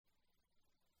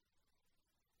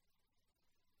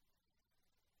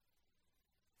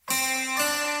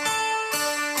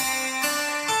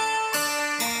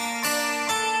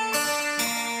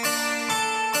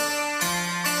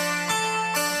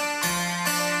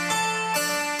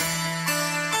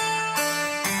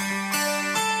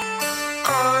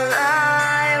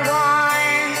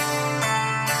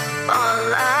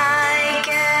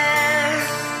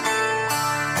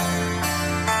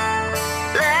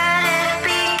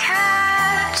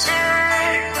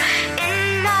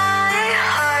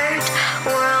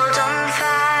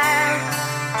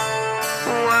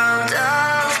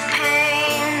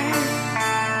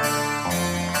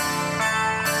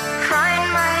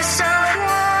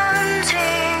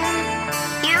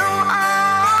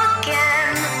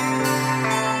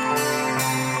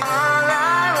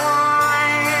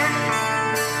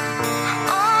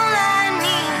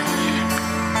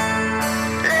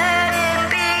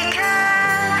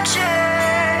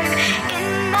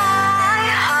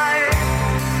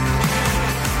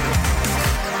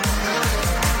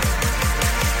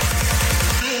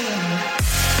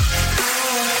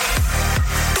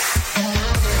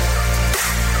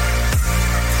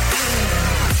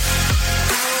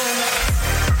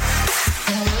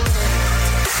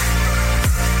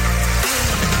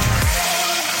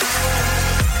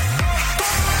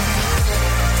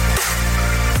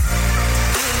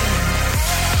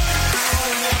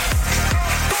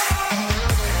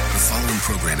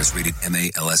is rated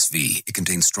MA-LSV. It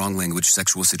contains strong language,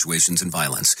 sexual situations, and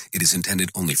violence. It is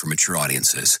intended only for mature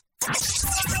audiences.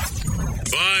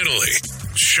 Finally,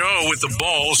 show with the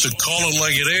balls to call it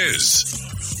like it is.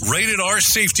 Rated R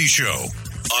Safety Show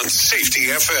on Safety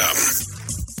FM.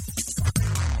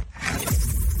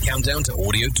 Countdown to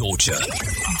audio torture.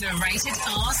 The Rated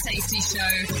R Safety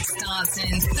Show starts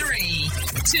in 3,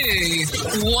 2,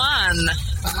 1.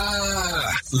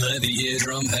 Let the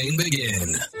eardrum pain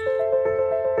begin.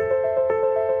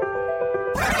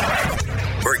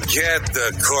 Forget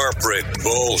the corporate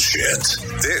bullshit.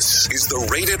 This is the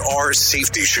Rated R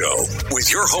Safety Show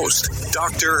with your host,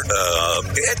 Dr.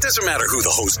 It doesn't matter who the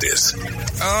host is.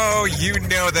 Oh, you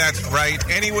know that's right.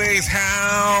 Anyways,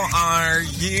 how are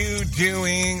you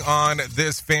doing on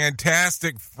this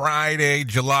fantastic Friday,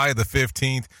 July the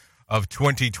 15th of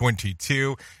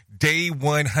 2022? Day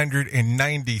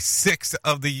 196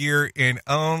 of the year and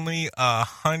only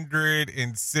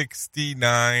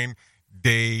 169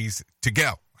 days to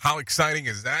go. How exciting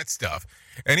is that stuff?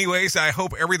 Anyways, I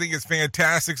hope everything is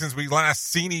fantastic since we last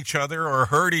seen each other or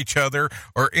heard each other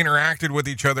or interacted with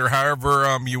each other,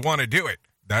 however you want to do it.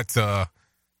 That's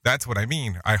what I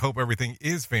mean. I hope everything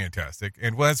is fantastic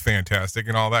and was fantastic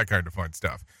and all that kind of fun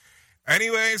stuff.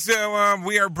 Anyway, so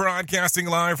we are broadcasting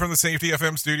live from the Safety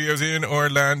FM studios in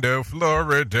Orlando,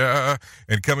 Florida,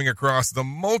 and coming across the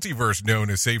multiverse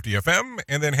known as Safety FM,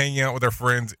 and then hanging out with our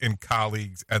friends and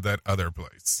colleagues at that other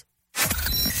place.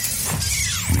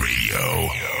 Radio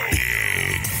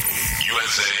in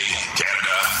USA,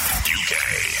 Canada, UK.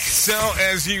 So,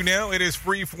 as you know, it is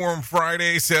Freeform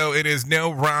Friday, so it is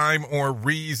no rhyme or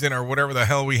reason or whatever the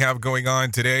hell we have going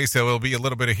on today. So it'll be a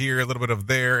little bit of here, a little bit of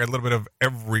there, a little bit of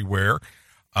everywhere.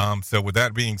 So with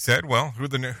that being said, well,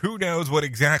 who knows what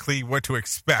to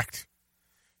expect?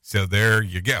 So there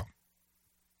you go.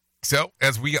 So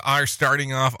as we are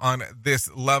starting off on this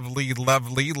lovely,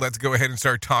 let's go ahead and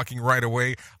start talking right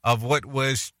away of what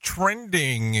was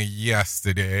trending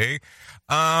yesterday.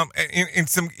 And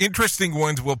some interesting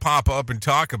ones we'll pop up and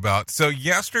talk about. So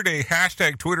yesterday,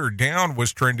 hashtag Twitter down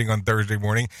was trending on Thursday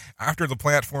morning after the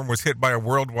platform was hit by a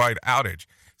worldwide outage.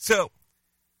 So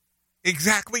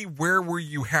exactly where were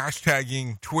you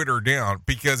hashtagging Twitter down?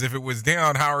 Because if it was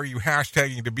down, how are you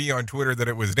hashtagging to be on Twitter that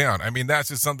it was down? I mean, that's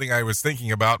just something I was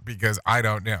thinking about because I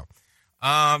don't know.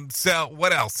 So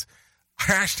what else?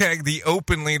 Hashtag The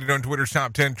Open landed on Twitter's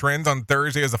top 10 trends on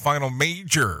Thursday as the final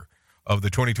major of the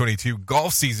 2022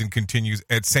 golf season continues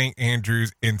at St.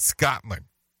 Andrews in Scotland.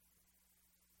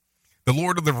 The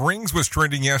Lord of the Rings was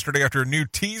trending yesterday after a new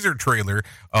teaser trailer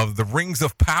of The Rings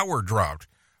of Power dropped.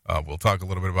 We'll talk a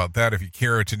little bit about that if you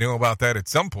care to know about that at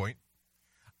some point.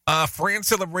 France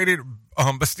celebrated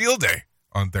Bastille Day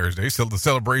on Thursday, so the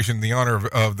celebration in the honor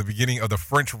of the beginning of the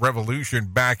French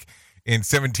Revolution back in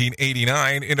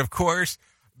 1789. And, of course,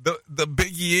 the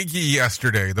Biggie Iggy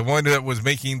yesterday, the one that was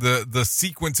making the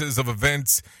sequences of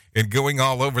events and going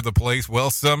all over the place.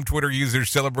 Well, some Twitter users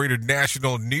celebrated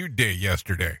National Nude Day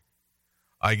yesterday.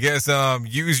 I guess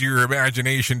use your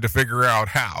imagination to figure out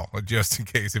how, just in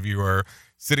case if you are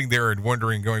sitting there and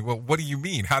wondering, going, well, what do you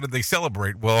mean? How did they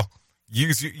celebrate? Well,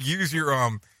 use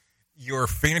your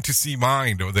fantasy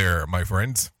mind over there, my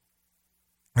friends,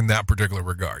 in that particular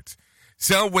regards.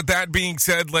 So with that being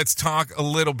said, let's talk a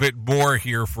little bit more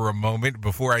here for a moment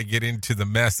before I get into the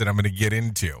mess that I'm going to get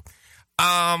into.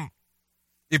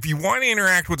 If you want to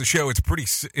interact with the show, it's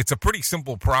a pretty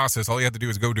simple process. All you have to do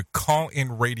is go to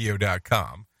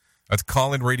callinradio.com. That's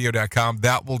callinradio.com.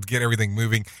 That will get everything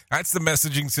moving. That's the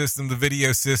messaging system, the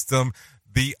video system,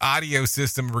 the audio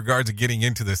system in regards to getting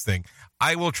into this thing.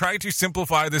 I will try to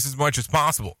simplify this as much as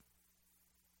possible.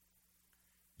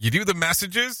 You do the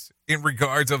messages in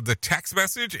regards of the text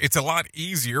message. It's a lot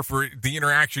easier for the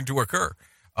interaction to occur,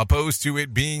 opposed to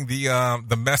it being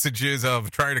the messages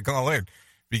of trying to call in,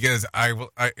 because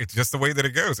it's just the way that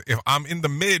it goes. If I'm in the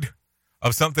mid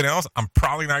of something else, I'm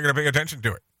probably not going to pay attention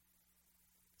to it.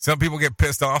 Some people get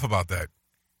pissed off about that.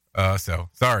 So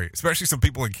sorry, especially some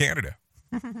people in Canada.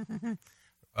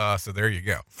 So there you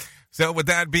go. So with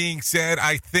that being said,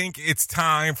 I think it's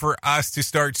time for us to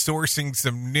start sourcing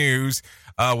some news.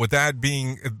 With that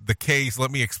being the case,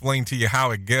 let me explain to you how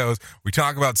it goes. We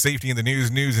talk about safety in the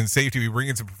news and safety. We bring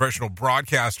in some professional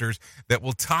broadcasters that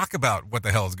will talk about what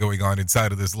the hell is going on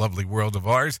inside of this lovely world of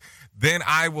ours. Then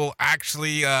I will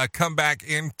actually come back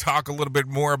and talk a little bit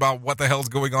more about what the hell is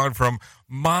going on from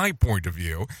my point of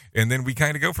view. And then we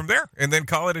kind of go from there and then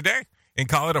call it a day and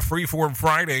call it a Freeform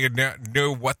Friday and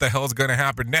know what the hell is going to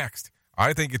happen next.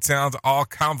 I think it sounds all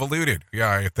convoluted. Yeah,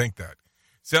 I think that.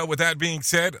 So with that being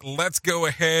said, let's go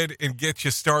ahead and get you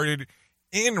started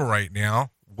in right now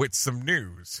with some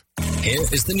news. Here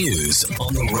is the news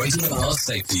on the Rated R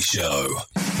Safety Show.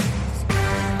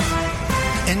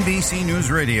 NBC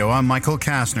News Radio, I'm Michael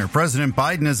Kastner. President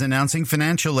Biden is announcing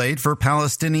financial aid for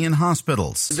Palestinian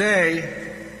hospitals.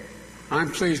 Today, I'm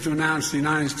pleased to announce the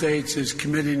United States is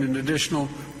committing an additional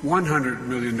 $100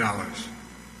 million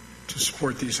to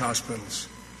support these hospitals,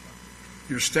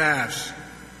 your staffs,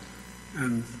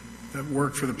 and that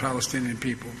work for the Palestinian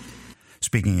people.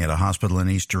 Speaking at a hospital in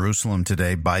East Jerusalem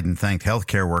today, Biden thanked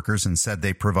healthcare workers and said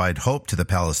they provide hope to the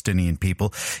Palestinian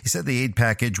people. He said the aid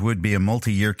package would be a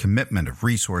multi-year commitment of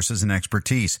resources and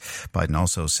expertise. Biden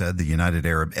also said the United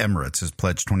Arab Emirates has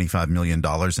pledged $25 million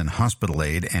in hospital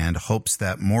aid and hopes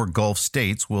that more Gulf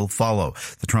states will follow.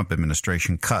 The Trump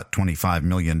administration cut $25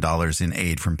 million in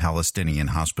aid from Palestinian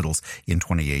hospitals in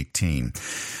 2018.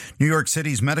 New York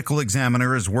City's medical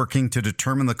examiner is working to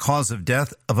determine the cause of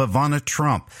death of Ivana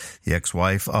Trump. The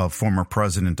ex-wife of former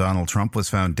President Donald Trump was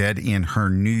found dead in her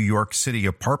New York City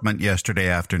apartment yesterday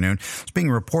afternoon. It's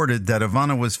being reported that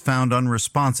Ivana was found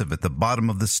unresponsive at the bottom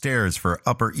of the stairs for her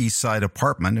Upper East Side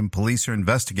apartment, and police are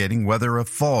investigating whether a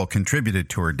fall contributed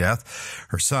to her death.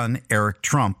 Her son, Eric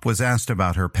Trump, was asked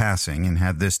about her passing and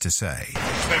had this to say.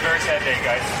 It's been a very sad day,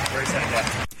 guys. Very sad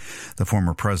day. The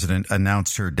former president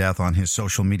announced her death on his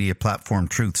social media platform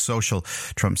Truth Social.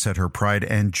 Trump said her pride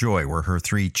and joy were her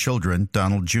three children,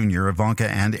 Donald Jr., Ivanka,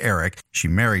 and Eric. She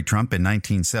married Trump in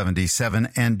 1977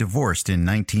 and divorced in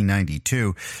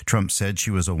 1992. Trump said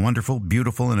she was a wonderful,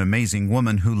 beautiful, and amazing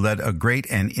woman who led a great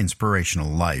and inspirational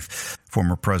life.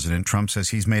 Former President Trump says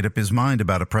he's made up his mind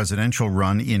about a presidential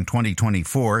run in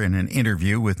 2024. In an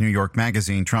interview with New York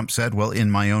Magazine, Trump said, well,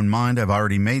 in my own mind, I've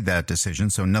already made that decision,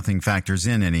 so nothing factors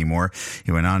in anymore.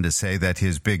 He went on to say that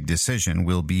his big decision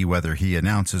will be whether he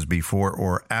announces before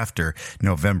or after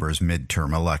November's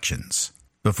midterm elections.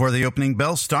 Before the opening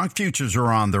bell, stock futures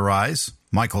are on the rise.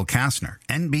 Michael Kastner,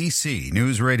 NBC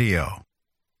News Radio.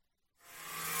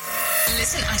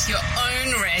 Listen at your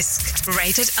own risk.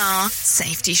 Rated R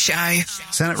Safety Show.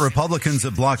 Senate Republicans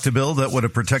have blocked a bill that would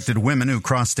have protected women who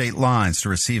cross state lines to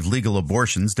receive legal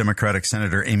abortions. Democratic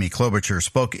Senator Amy Klobuchar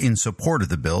spoke in support of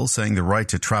the bill, saying the right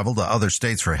to travel to other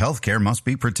states for health care must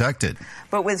be protected.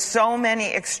 But with so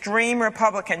many extreme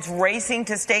Republicans racing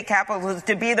to state capitals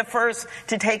to be the first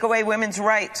to take away women's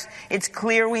rights, it's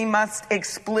clear we must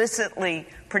explicitly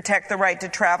protect the right to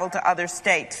travel to other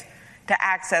states to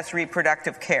access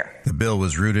reproductive care. The bill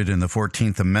was rooted in the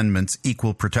 14th Amendment's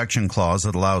Equal Protection Clause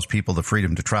that allows people the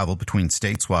freedom to travel between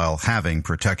states while having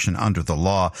protection under the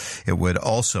law. It would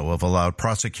also have allowed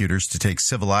prosecutors to take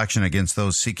civil action against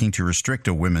those seeking to restrict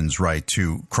a woman's right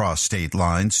to cross state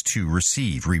lines to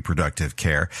receive reproductive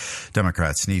care.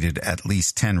 Democrats needed at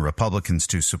least 10 Republicans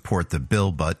to support the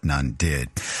bill, but none did.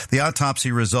 The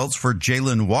autopsy results for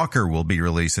Jayland Walker will be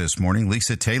released this morning.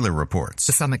 Lisa Taylor reports.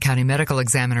 The Summit County Medical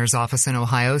Examiner's Office in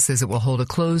Ohio says it will hold a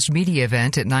closed media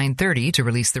event at 9:30 to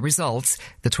release the results.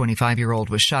 The 25-year-old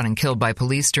was shot and killed by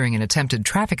police during an attempted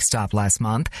traffic stop last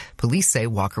month. Police say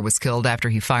Walker was killed after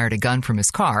he fired a gun from his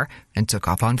car and took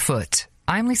off on foot.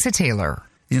 I'm Lisa Taylor.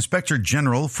 The Inspector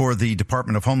General for the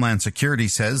Department of Homeland Security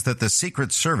says that the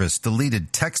Secret Service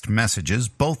deleted text messages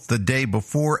both the day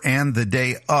before and the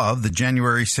day of the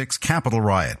January 6th Capitol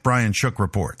riot. Brian Shook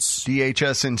reports.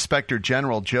 DHS Inspector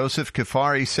General Joseph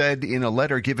Kafari said in a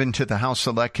letter given to the House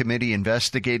Select Committee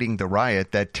investigating the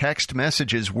riot that text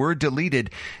messages were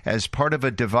deleted as part of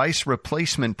a device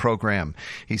replacement program.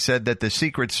 He said that the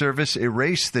Secret Service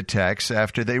erased the texts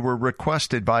after they were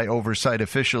requested by oversight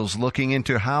officials looking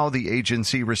into how the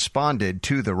agency responded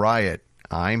to the riot.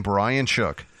 I'm Brian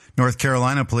Shook. North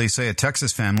Carolina police say a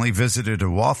Texas family visited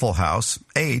a Waffle House,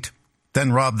 ate,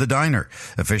 then robbed the diner.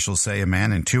 Officials say a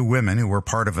man and two women who were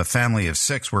part of a family of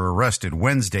 6 were arrested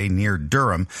Wednesday near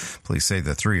Durham. Police say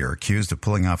the 3 are accused of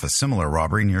pulling off a similar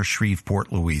robbery near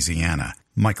Shreveport, Louisiana.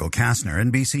 Michael Kastner,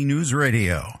 NBC News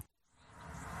Radio.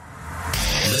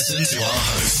 Listen to our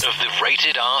host of the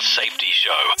Rated R Safety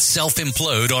Show.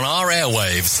 Self-implode on our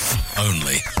airwaves.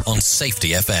 Only on Safety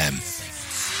FM.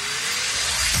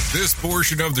 This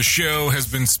portion of the show has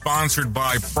been sponsored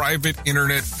by Private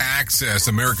Internet Access,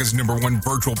 America's #1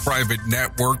 virtual private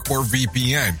network, or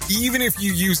VPN. Even if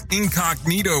you use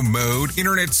incognito mode,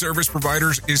 internet service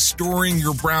providers is storing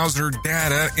your browser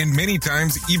data and many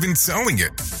times even selling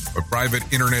it. But Private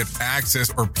Internet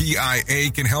Access, or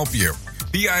PIA, can help you.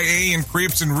 BIA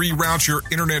encrypts and reroutes your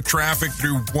internet traffic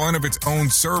through one of its own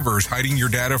servers, hiding your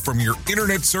data from your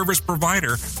internet service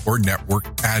provider or network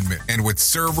admin. And with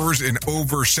servers in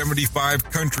over 75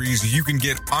 countries, you can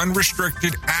get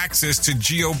unrestricted access to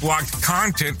geo-blocked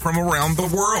content from around the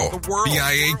world.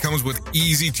 BIA comes with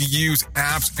easy-to-use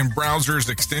apps and browsers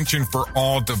extension for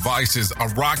all devices, a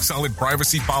rock-solid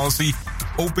privacy policy,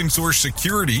 open source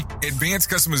security, advanced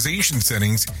customization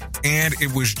settings, and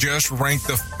it was just ranked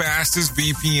the fastest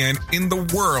VPN in the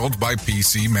world by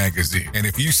PC Magazine. And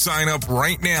if you sign up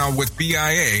right now with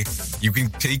BIA, you can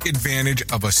take advantage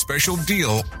of a special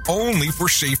deal only for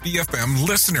Safety FM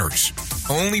listeners.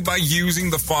 Only by using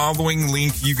the following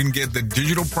link, you can get the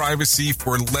digital privacy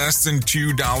for less than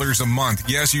 $2 a month.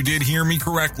 Yes, you did hear me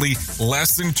correctly.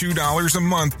 Less than $2 a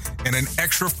month and an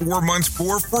extra 4 months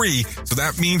for free. So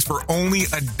that means for only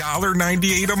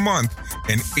 $1.98 a month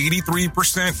and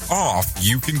 83% off,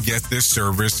 you can get this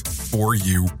service for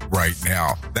you right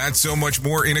now. That's so much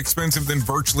more inexpensive than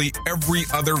virtually every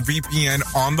other VPN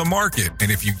on the market. And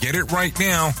if you get it right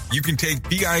now, you can take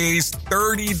BIA's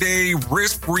 30-day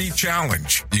risk-free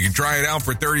challenge. You can try it out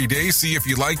for 30 days, see if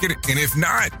you like it, and if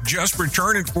not, just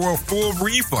return it for a full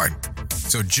refund.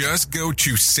 So just go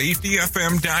to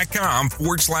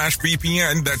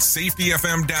safetyfm.com/VPN. That's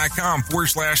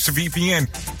safetyfm.com/VPN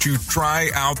to try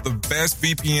out the best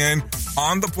VPN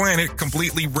on the planet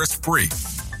completely risk-free.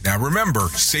 Now remember,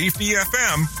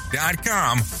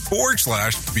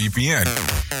 safetyfm.com/VPN.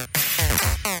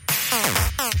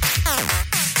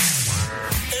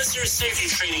 Is your safety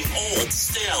training old,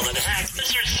 stale, and hacked?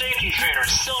 Is your safety trainer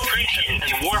still preaching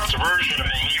a warped version of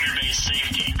behavior-based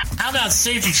safety? How about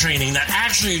safety training that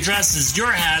actually addresses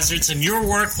your hazards in your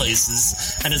workplaces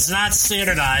and is not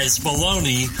standardized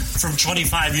baloney from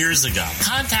 25 years ago?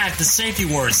 Contact the Safety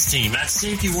Wars team at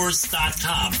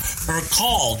safetywars.com or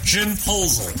call Jim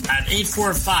Posel at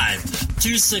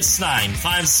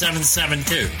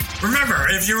 845-269-5772. Remember,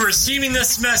 if you're receiving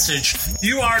this message,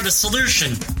 you are the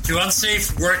solution to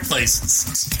unsafe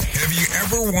workplaces. Have you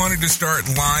ever wanted to start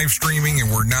live streaming and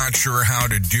were not sure how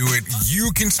to do it?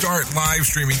 You can start live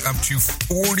streaming up to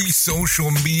 40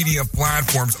 social media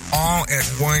platforms all at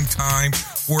one time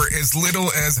for as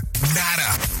little as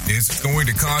nada. It's going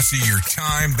to cost you your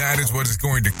time. That is what it's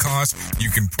going to cost. You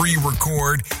can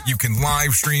pre-record, you can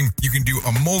live stream, you can do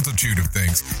a multitude of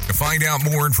things. To find out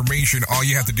more information, all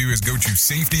you have to do is go to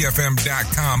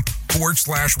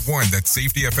safetyfm.com/one. That's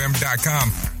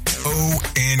safetyfm.com,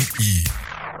 ONE.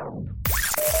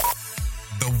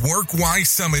 The WorkWise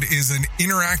Summit is an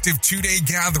interactive 2-day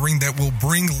gathering that will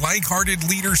bring like-hearted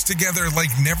leaders together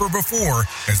like never before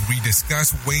as we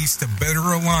discuss ways to better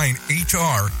align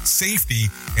HR, safety,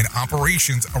 and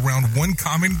operations around one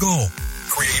common goal: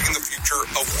 creating the future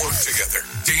of work together.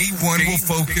 Day one will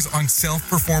focus on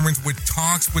self-performance with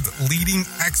talks with leading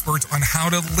experts on how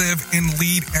to live and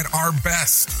lead at our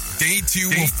best. Day two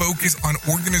will focus on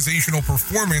organizational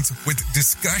performance with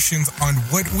discussions on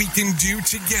what we can do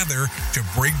together to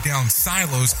break down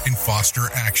silos and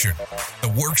foster action. The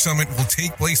Work Summit will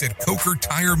take place at Coker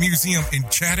Tire Museum in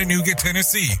Chattanooga,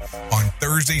 Tennessee on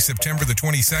Thursday, September the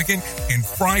 22nd and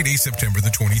Friday, September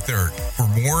the 23rd. For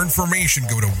more information,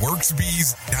 go to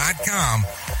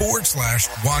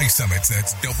workzbe.com/Y Summits.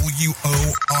 That's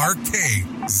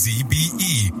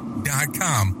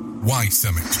WORKZBE.com, Y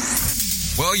Summit.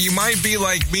 Well, you might be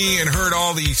like me and heard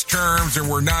all these terms and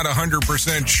were not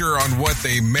 100% sure on what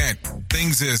they meant.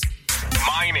 Things as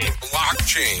mining,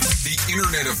 blockchain, the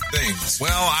Internet of Things.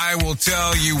 Well, I will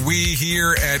tell you, we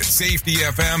here at Safety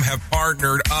FM have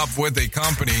partnered up with a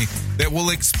company that will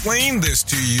explain this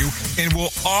to you and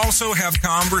will also have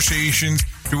conversations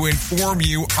to inform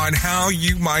you on how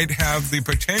you might have the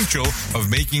potential of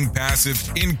making passive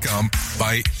income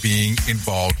by being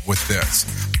involved with this.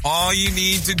 All you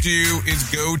need to do is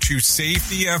go to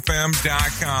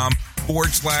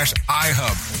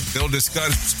safetyfm.com/iHub. They'll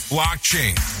discuss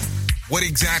blockchain. What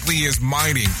exactly is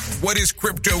mining? What is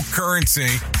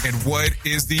cryptocurrency? And what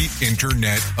is the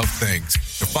Internet of Things?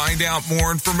 To find out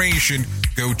more information,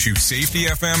 go to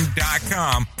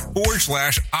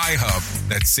safetyfm.com/iHub.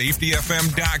 That's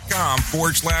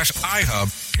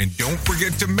safetyfm.com/iHub. And don't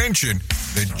forget to mention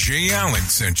that Jay Allen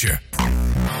sent you.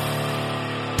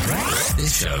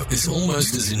 This show is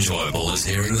almost as enjoyable as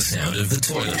hearing the sound of the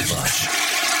toilet flush.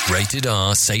 Rated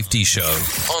R Safety Show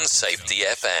on Safety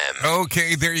FM.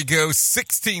 Okay, there you go.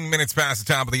 16 minutes past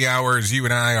the top of the hour as you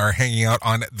and I are hanging out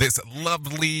on this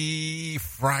lovely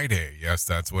Friday. Yes,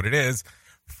 that's what it is.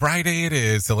 Friday it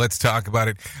is, so let's talk about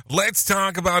it. Let's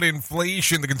talk about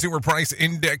inflation. The Consumer Price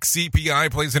Index,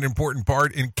 CPI, plays an important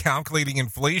part in calculating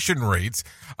inflation rates.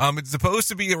 It's supposed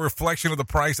to be a reflection of the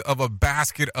price of a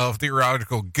basket of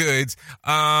theoretical goods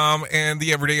and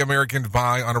the everyday Americans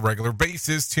buy on a regular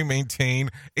basis to maintain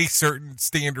a certain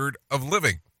standard of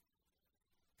living.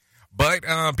 But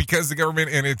because the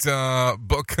government and its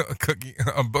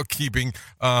bookkeeping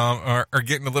are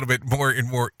getting a little bit more and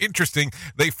more interesting,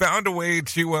 they found a way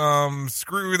to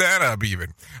screw that up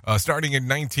even. Starting in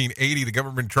 1980, the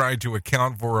government tried to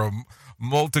account for a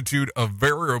multitude of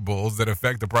variables that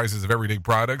affect the prices of everyday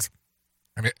products.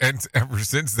 And ever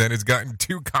since then, it's gotten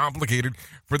too complicated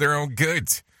for their own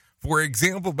goods. For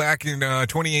example, back in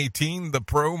 2018, the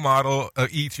Pro model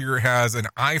each year has an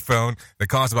iPhone that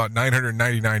costs about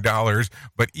 $999,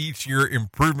 but each year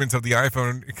improvements of the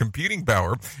iPhone computing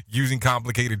power using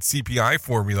complicated CPI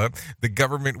formula, the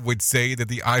government would say that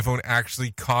the iPhone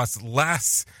actually costs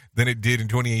less than it did in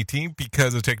 2018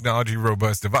 because of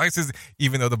technology-robust devices,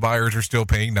 even though the buyers are still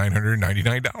paying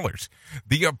 $999.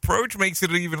 The approach makes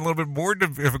it even a little bit more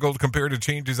difficult compared to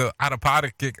changes of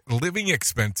out-of-pocket living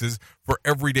expenses for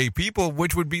everyday people,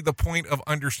 which would be the point of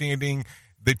understanding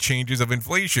the changes of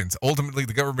inflation. Ultimately,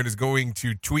 the government is going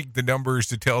to tweak the numbers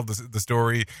to tell the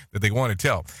story that they want to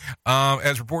tell.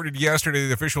 As reported yesterday,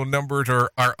 the official numbers are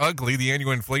ugly. The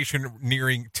annual inflation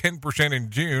nearing 10%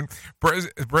 in June.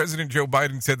 President Joe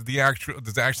Biden said that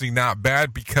that's actually not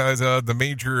bad because the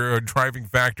major driving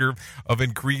factor of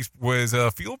increase was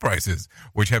fuel prices,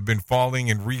 which have been falling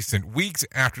in recent weeks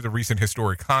after the recent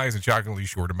historic highs in a shockingly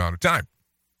short amount of time.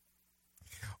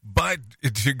 But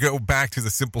to go back to the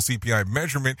simple CPI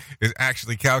measurement, it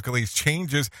actually calculates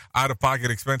changes out-of-pocket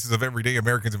expenses of everyday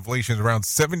Americans. Inflation is around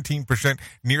 17%,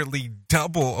 nearly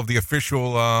double of the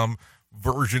official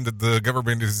version that the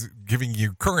government is giving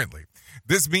you currently.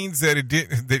 This means that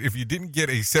that if you didn't get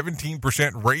a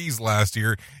 17% raise last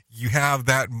year, you have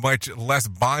that much less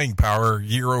buying power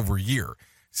year over year.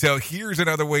 So here's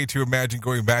another way to imagine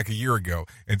going back a year ago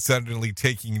and suddenly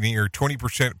taking near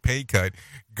 20% pay cut,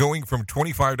 going from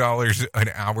 $25 an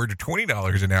hour to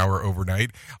 $20 an hour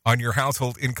overnight. On your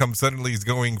household income suddenly is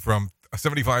going from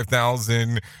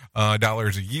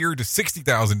 $75,000 a year to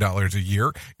 $60,000 a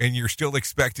year, and you're still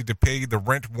expected to pay the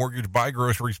rent, mortgage, buy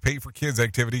groceries, pay for kids'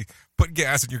 activities, put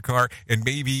gas in your car, and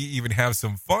maybe even have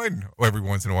some fun every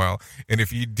once in a while. And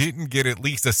if you didn't get at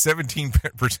least a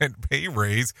 17% pay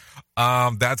raise,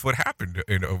 that's what happened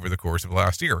over the course of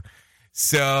last year.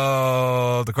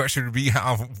 So the question would be,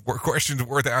 questions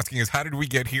worth asking is, how did we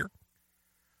get here?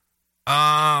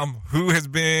 Who has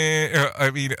been?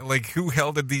 Who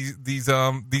held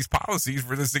these policies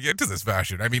for this to get to this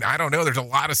fashion? I mean, I don't know. There's a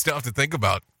lot of stuff to think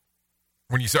about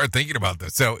when you start thinking about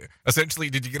this. So, essentially,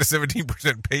 did you get a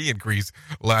 17% pay increase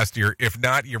last year? If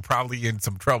not, you're probably in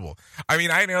some trouble. I mean,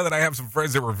 I know that I have some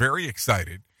friends that were very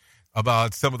excited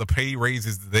about some of the pay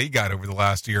raises that they got over the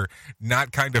last year,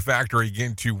 not kind of factoring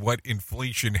into what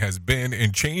inflation has been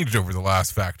and changed over the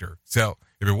last factor. So,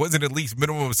 if it wasn't at least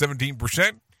minimum of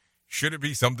 17%, should it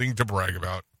be something to brag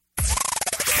about?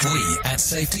 We at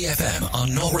Safety FM are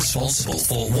not responsible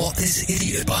for what this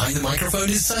idiot behind the microphone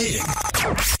is saying.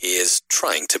 He is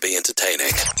trying to be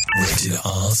entertaining. Rated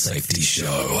R Safety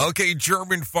Show. Okay,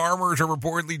 German farmers are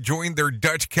reportedly joined their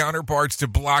Dutch counterparts to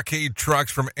blockade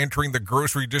trucks from entering the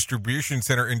grocery distribution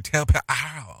center in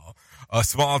Telpau, a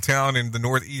small town in the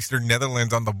northeastern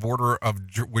Netherlands on the border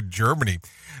with Germany.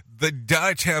 The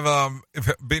Dutch have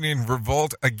been in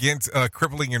revolt against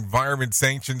crippling environment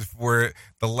sanctions for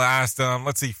the last,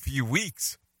 few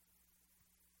weeks.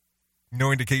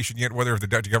 No indication yet whether the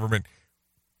Dutch government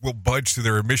will budge to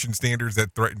their emission standards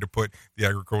that threaten to put the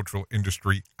agricultural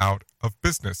industry out of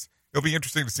business. It'll be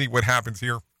interesting to see what happens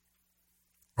here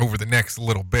over the next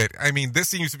little bit. I mean, this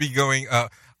seems to be going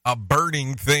a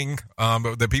burning thing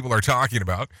that people are talking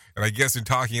about. And I guess in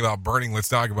talking about burning, let's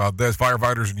talk about this.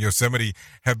 Firefighters in Yosemite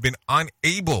have been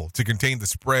unable to contain the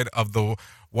spread of the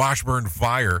Washburn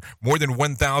fire. More than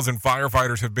 1,000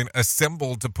 firefighters have been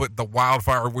assembled to put the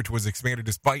wildfire, which was expanded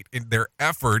despite their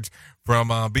efforts,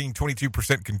 from being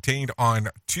 22% contained on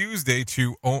Tuesday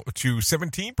to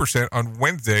 17% on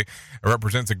Wednesday. It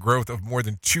represents a growth of more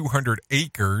than 200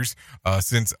 acres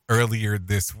since earlier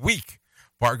this week.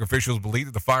 Park officials believe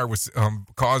that the fire was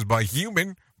caused by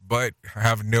human, but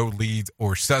have no leads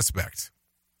or suspects.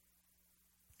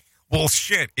 Well,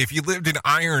 shit, if you lived in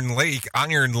Iron Lake,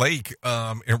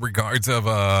 in regards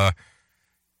of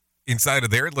inside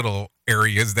of their little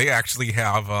areas, they actually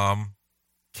have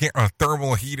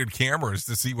thermal heated cameras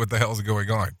to see what the hell's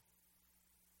going on.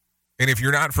 And if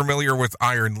you're not familiar with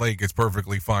Iron Lake, it's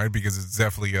perfectly fine because it's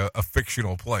definitely a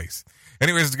fictional place.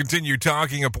 Anyways, to continue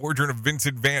talking, a portrait of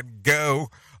Vincent van Gogh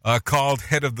called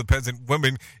Head of the Peasant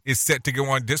Woman is set to go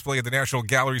on display at the National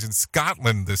Galleries in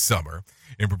Scotland this summer.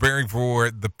 In preparing for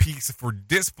the piece for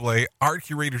display, art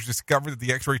curators discovered that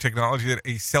the X-ray technology that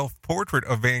a self-portrait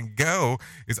of Van Gogh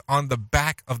is on the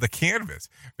back of the canvas.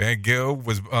 Van Gogh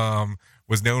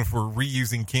was known for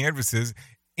reusing canvases.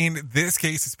 In this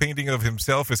case, his painting of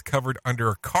himself is covered under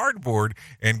a cardboard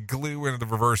and glue into the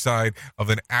reverse side of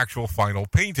an actual final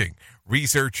painting.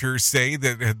 Researchers say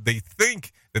that they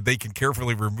think that they can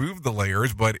carefully remove the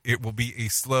layers, but it will be a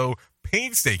slow,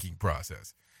 painstaking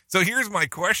process. So here's my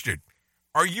question.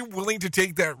 Are you willing to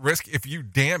take that risk if you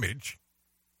damage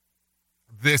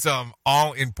this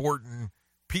all-important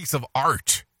piece of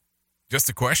art? Just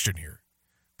a question here,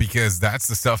 because that's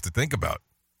the stuff to think about.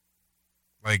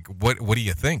 Like, what do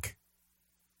you think?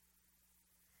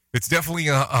 It's definitely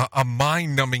a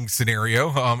mind-numbing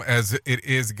scenario as it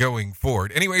is going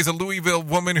forward. Anyways, a Louisville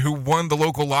woman who won the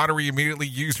local lottery immediately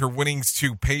used her winnings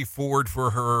to pay forward for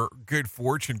her good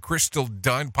fortune. Crystal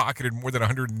Dunn pocketed more than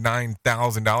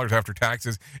 $109,000 after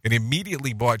taxes and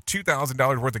immediately bought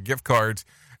 $2,000 worth of gift cards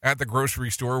at the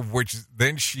grocery store, which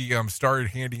then she started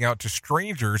handing out to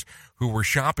strangers who were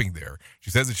shopping there. She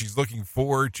says that she's looking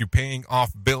forward to paying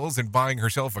off bills and buying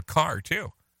herself a car,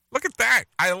 too. Look at that.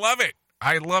 I love it.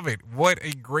 I love it. What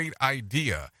a great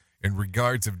idea in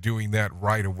regards of doing that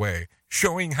right away,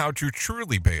 showing how to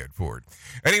truly pay it forward.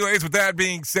 Anyways, with that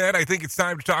being said, I think it's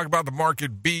time to talk about the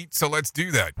market beat, so let's do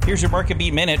that. Here's your market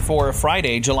beat minute for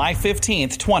Friday, July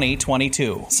 15th,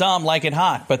 2022. Some like it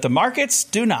hot, but the markets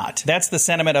do not. That's the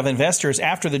sentiment of investors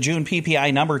after the June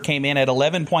PPI number came in at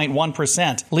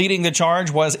 11.1%. Leading the charge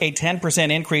was a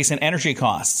 10% increase in energy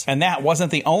costs. And that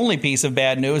wasn't the only piece of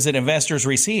bad news that investors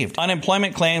received.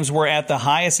 Unemployment claims were at the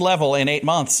highest level in 8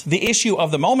 months. The issue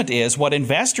of the moment is what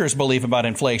investors believe about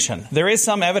inflation. There is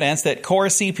some evidence that core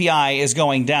CPI is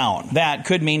going down. That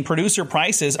could mean producer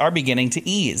prices are beginning to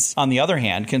ease. On the other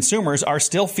hand, consumers are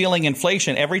still feeling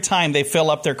inflation every time they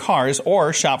fill up their cars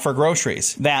or shop for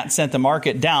groceries. That sent the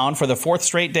market down for the 4th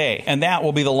straight day, and that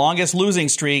will be the longest losing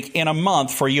streak in a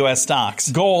month for U.S.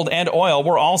 stocks. Gold and oil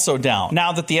were also down.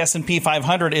 Now that the S&P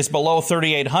 500 is below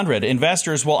 3,800,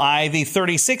 investors will eye the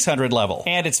 3,600 level.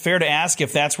 And it's fair to ask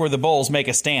if that's where the bulls make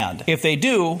a stand. If they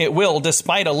do, it will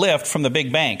despite a lift from the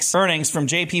big banks. Earnings from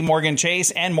JP Morgan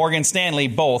Chase and Morgan Stanley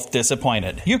both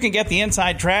disappointed. You can get the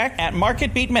inside track at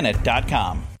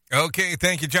marketbeatminute.com. Okay,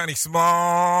 thank you, Johnny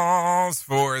Smalls,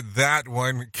 for that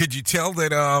one. Could you tell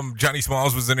that Johnny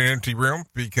Smalls was in an empty room?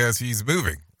 Because he's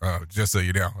moving, just so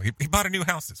you know. He bought a new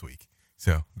house this week.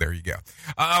 So there you go.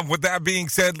 With that being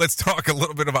said, let's talk a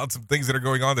little bit about some things that are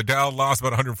going on. The Dow lost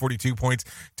about 142 points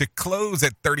to close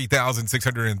at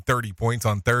 30,630 points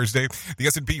on Thursday. The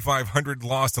S&P 500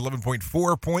 lost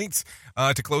 11.4 points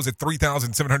to close at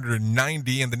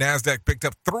 3,790, and the NASDAQ picked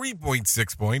up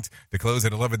 3.6 points to close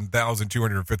at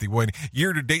 11,251.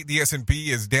 Year to date, the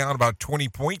S&P is down about 20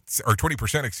 points, or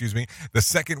 20%, excuse me, the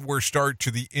second worst start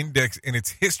to the index in its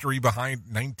history behind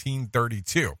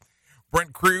 1932.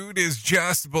 Brent crude is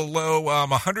just below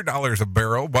 $100 a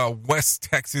barrel, while West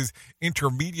Texas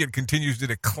Intermediate continues to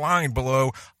decline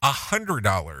below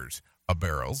 $100 a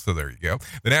barrel. So there you go.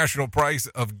 The national price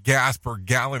of gas per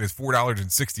gallon is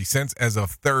 $4.60 as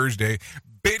of Thursday.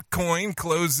 Bitcoin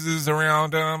closes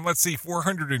around,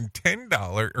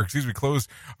 $410, closed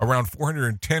around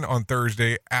 410 on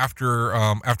Thursday after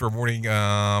a morning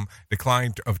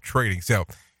decline of trading. So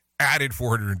added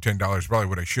 $410, probably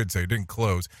what I should say. It didn't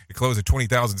close. It closed at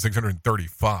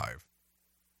 20,635.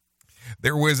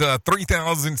 There was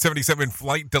 3,077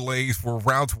 flight delays for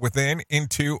routes within,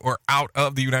 into, or out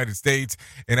of the United States,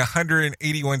 and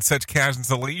 181 such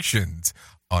cancellations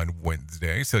on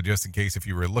Wednesday. So just in case if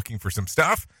you were looking for some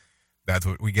stuff, that's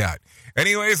what we got.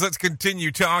 Anyways, let's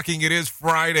continue talking. It is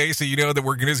Friday, so you know that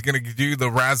we're just going to do the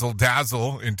razzle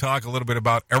dazzle and talk a little bit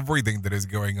about everything that is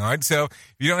going on. So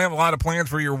if you don't have a lot of plans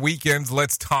for your weekends,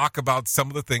 let's talk about some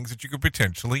of the things that you could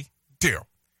potentially do.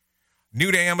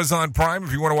 New to Amazon Prime,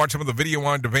 if you want to watch some of the video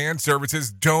on demand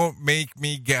services, Don't Make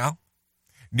Me Gal.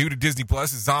 New to Disney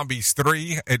Plus is Zombies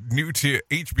 3. New to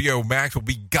HBO Max will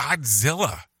be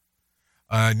Godzilla.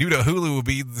 New to Hulu will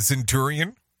be The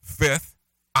Centurion, 5th.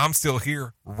 I'm Still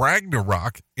Here,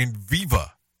 Ragnarok, and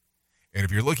Viva. And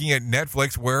if you're looking at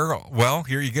Netflix, well,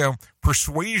 here you go.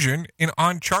 Persuasion and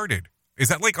Uncharted. Is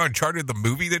that like Uncharted, the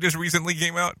movie that just recently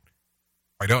came out?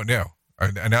 I don't know.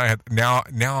 Now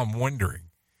I'm wondering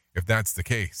if that's the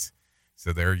case.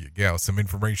 So there you go. Some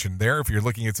information there if you're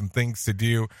looking at some things to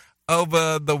do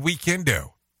over the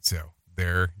weekendo. So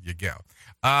there you go.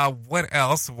 What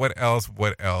else? What else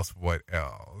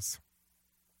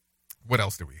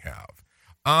do we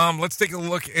have? Let's take a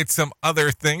look at some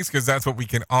other things, because that's what we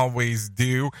can always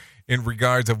do in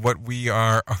regards of what we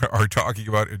are talking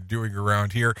about and doing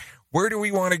around here. Where do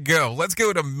we want to go? Let's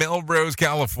go to Melrose,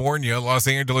 California. Los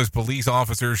Angeles police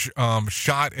officers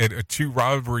shot at two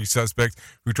robbery suspects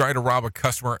who tried to rob a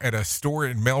customer at a store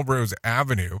in Melrose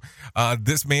Avenue.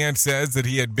 This man says that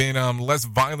he had been less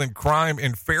violent crime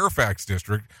in Fairfax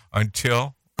District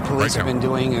until... Police have been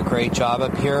doing a great job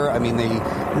up here. I mean, the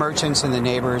merchants and the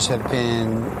neighbors have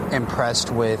been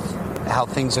impressed with how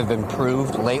things have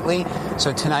improved lately.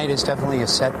 So tonight is definitely a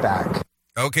setback.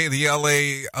 Okay, the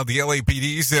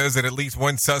LAPD says that at least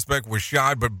one suspect was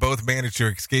shot, but both managed to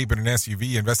escape in an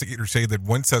SUV. Investigators say that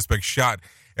one suspect shot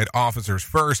at officers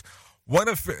first. One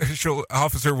official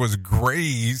officer was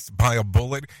grazed by a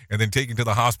bullet and then taken to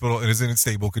the hospital and is in a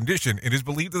stable condition. It is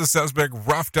believed that the suspect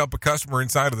roughed up a customer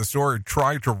inside of the store and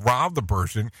tried to rob the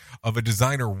person of a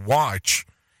designer watch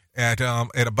at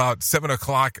about 7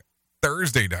 o'clock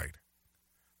Thursday night.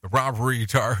 The robbery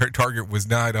target was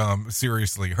not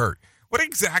seriously hurt. What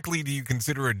exactly do you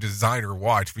consider a designer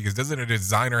watch? Because doesn't a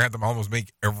designer have to almost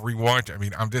make every watch? I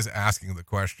mean, I'm just asking the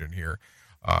question here,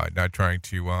 not trying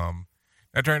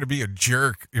to be a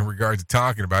jerk in regards to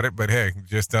talking about it, but hey,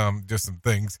 just some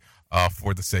things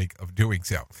for the sake of doing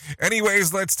so.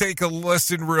 Anyways, let's take a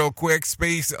listen real quick.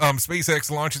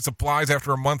 SpaceX launches supplies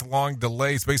after a month-long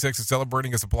delay. SpaceX is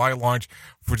celebrating a supply launch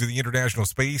to the International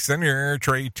Space Center.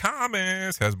 Trey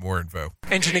Thomas has more info.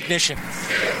 Engine ignition.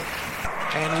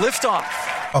 And liftoff.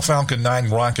 A Falcon 9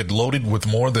 rocket loaded with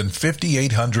more than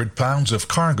 5,800 pounds of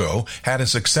cargo had a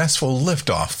successful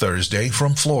liftoff Thursday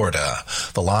from Florida.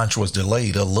 The launch was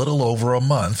delayed a little over a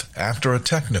month after a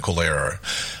technical error.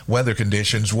 Weather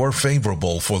conditions were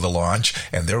favorable for the launch,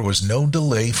 and there was no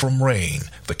delay from rain.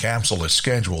 The capsule is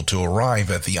scheduled to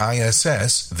arrive at the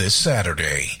ISS this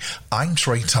Saturday. I'm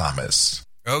Trey Thomas.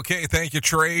 Okay, thank you,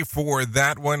 Trey, for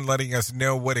that one, letting us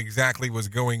know what exactly was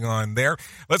going on there.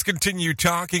 Let's continue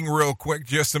talking real quick.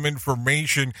 Just some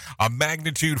information. A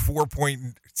magnitude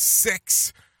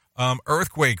 4.6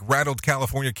 earthquake rattled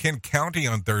California, Kent County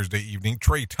on Thursday evening.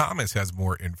 Trey Thomas has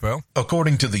more info.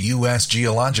 According to the U.S.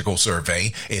 Geological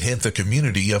Survey, it hit the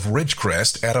community of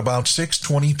Ridgecrest at about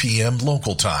 6:20 p.m.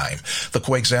 local time. The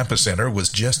quake's epicenter was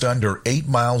just under 8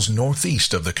 miles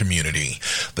northeast of the community,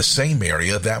 the same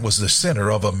area that was the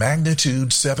center of a magnitude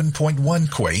 7.1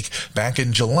 quake back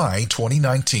in July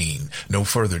 2019. No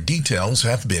further details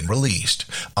have been released.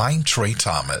 I'm Trey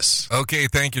Thomas. Okay,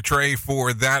 thank you, Trey,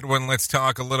 for that one. Let's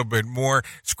talk a little bit more.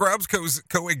 Scrubs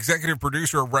co-executive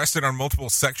producer arrested on multiple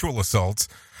sexual assault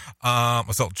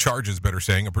charges, better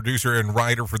saying. A producer and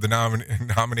writer for the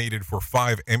nominated for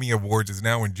 5 Emmy Awards is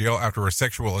now in jail after a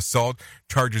sexual assault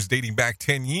charges dating back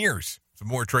 10 years. Some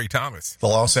more Trey Thomas. The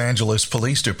Los Angeles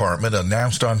Police Department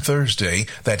announced on Thursday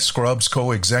that Scrubs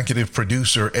co-executive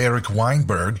producer Eric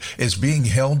Weinberg is being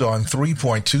held on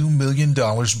 $3.2 million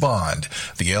bond.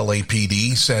 The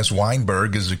LAPD says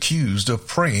Weinberg is accused of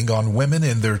preying on women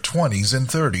in their 20s and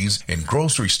 30s in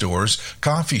grocery stores,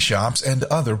 coffee shops, and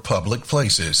other public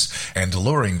places, and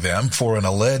luring them for an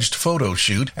alleged photo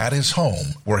shoot at his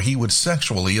home where he would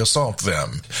sexually assault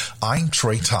them. I'm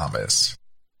Trey Thomas.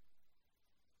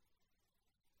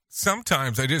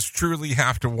 Sometimes I just truly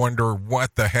have to wonder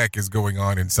what the heck is going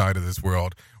on inside of this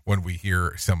world when we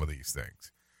hear some of these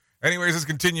things. Anyways, let's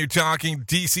continue talking.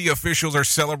 D.C. officials are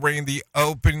celebrating the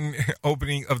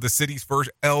opening of the city's first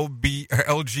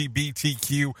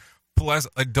LGBTQ plus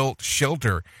adult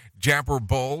shelter. Japper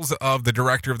Bowles, the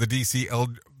director of the D.C.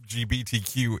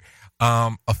 LGBTQ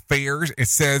affairs, it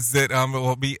says that it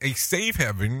will be a safe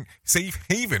haven,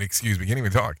 can't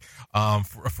even talk,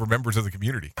 for members of the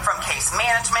community. From case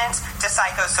management to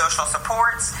psychosocial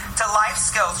supports to life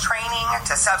skills training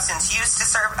to substance use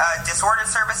disorder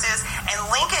services and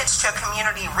linkage to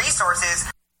community resources.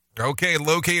 Okay,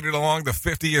 located along the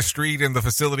 50th Street, and the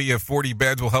facility of 40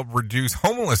 beds will help reduce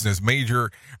homelessness. Mayor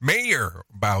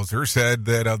Bowser said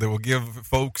that they will give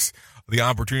folks the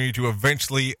opportunity to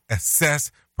eventually assess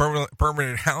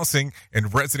permanent housing,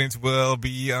 and residents will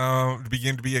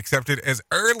begin to be accepted as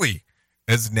early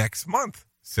as next month.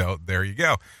 So there you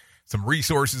go. Some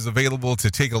resources available to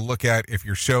take a look at if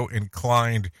you're so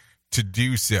inclined to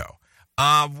do so.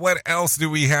 What else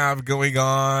do we have going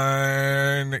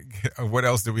on?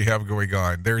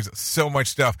 There's so much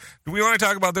stuff. Do we want to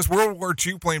talk about this World War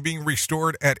II plane being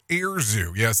restored at Air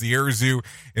Zoo? Yes, the Air Zoo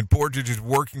in Portage is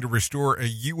working to restore a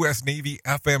U.S. Navy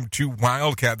FM-2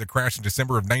 Wildcat that crashed in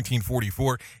December of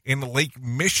 1944 in Lake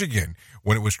Michigan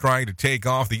when it was trying to take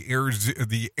off. The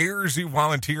Air Zoo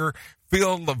volunteer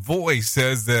Phil Lavoie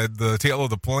says that the tail of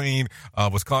the plane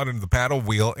was caught into the paddle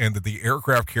wheel and that the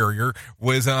aircraft carrier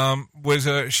was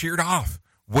sheared off,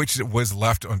 which was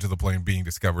left onto the plane being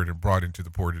discovered and brought into the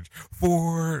portage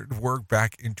for work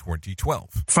back in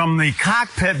 2012. From the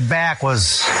cockpit back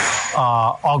was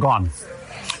all gone.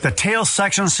 The tail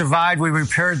section survived. We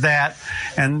repaired that,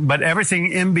 but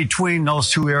everything in between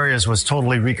those two areas was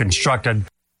totally reconstructed.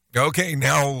 Okay,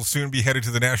 now we'll soon be headed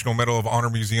to the National Medal of Honor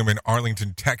Museum in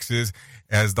Arlington, Texas,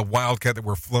 as the Wildcat that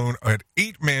were flown at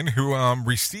 8 men who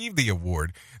received the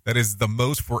award. That is the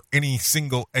most for any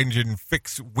single engine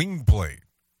fixed wing plane.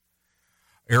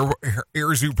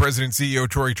 Air Zoo President CEO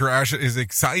Troy Trash is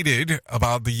excited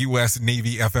about the U.S.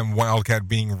 Navy FM Wildcat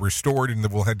being restored, and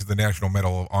we'll head to the National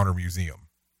Medal of Honor Museum.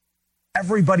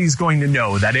 Everybody's going to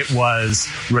know that it was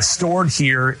restored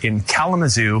here in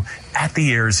Kalamazoo at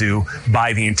the Air Zoo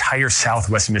by the entire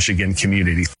Southwest Michigan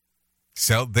community.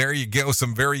 So there you go.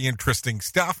 Some very interesting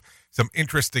stuff. Some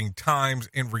interesting times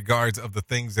in regards of the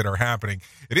things that are happening.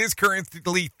 It is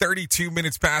currently 32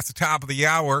 minutes past the top of the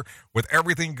hour. With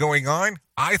everything going on,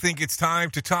 I think it's time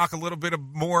to talk a little bit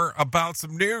more about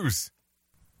some news.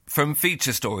 From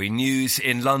Feature Story News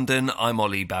in London, I'm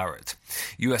Ollie Barrett.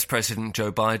 US President Joe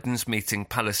Biden's meeting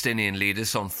Palestinian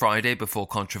leaders on Friday before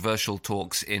controversial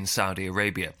talks in Saudi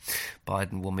Arabia.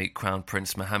 Biden will meet Crown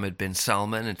Prince Mohammed bin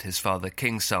Salman and his father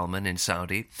King Salman in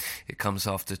Saudi. It comes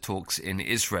after talks in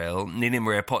Israel. Nina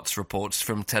Maria Potts reports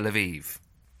from Tel Aviv.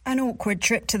 An awkward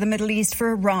trip to the Middle East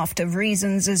for a raft of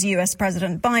reasons as US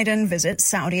President Biden visits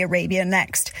Saudi Arabia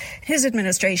next. His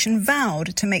administration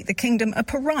vowed to make the kingdom a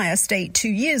pariah state 2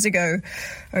 years ago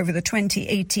over the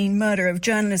 2018 murder of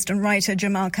journalist and writer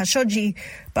Jamal Khashoggi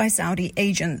by Saudi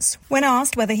agents. When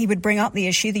asked whether he would bring up the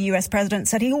issue, the US president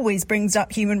said he always brings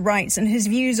up human rights, and his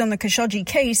views on the Khashoggi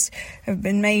case have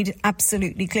been made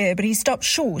absolutely clear, but he stopped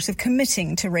short of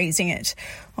committing to raising it.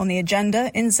 On the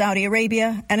agenda in Saudi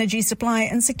Arabia, energy supply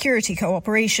and security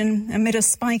cooperation amid a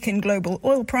spike in global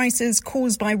oil prices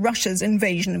caused by Russia's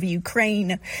invasion of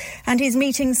Ukraine. And he's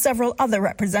meeting several other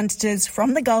representatives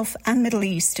from the Gulf and Middle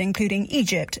East, including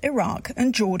Egypt, Iraq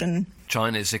and Jordan.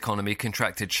 China's economy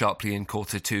contracted sharply in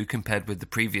Q2 compared with the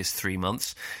previous 3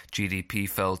 months. GDP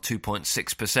fell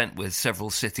 2.6% with several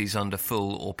cities under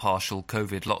full or partial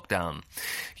COVID lockdown.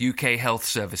 UK health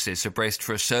services are braced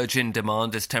for a surge in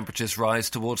demand as temperatures rise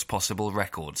towards possible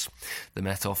records. The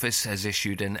Met Office has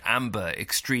issued an amber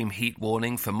extreme heat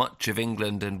warning for much of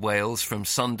England and Wales from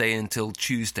Sunday until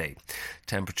Tuesday.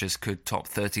 Temperatures could top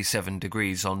 37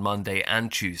 degrees on Monday and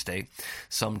Tuesday.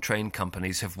 Some train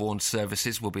companies have warned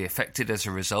services will be affected as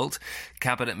a result.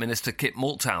 Cabinet Minister Kit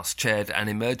Malthouse chaired an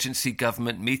emergency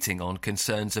government meeting on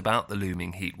concerns about the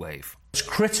looming heatwave. It's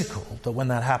critical that when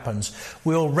that happens,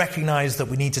 we all recognise that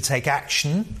we need to take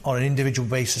action on an individual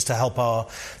basis to help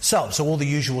ourselves. So all the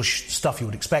usual stuff you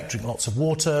would expect, drink lots of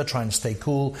water, try and stay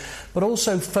cool, but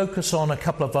also focus on a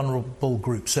couple of vulnerable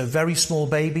groups. So very small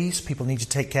babies, people need to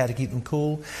take care to keep them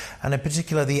cool, and in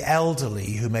particular the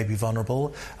elderly who may be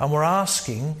vulnerable. And we're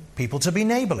asking people to be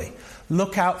neighbourly.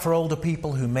 Look out for older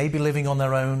people who may be living on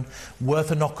their own,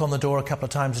 worth a knock on the door a couple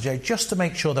of times a day, just to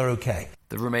make sure they're okay.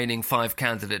 The remaining 5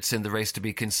 candidates in the race to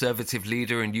be Conservative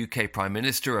leader and UK Prime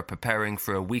Minister are preparing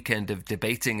for a weekend of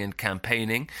debating and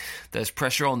campaigning. There's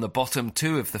pressure on the bottom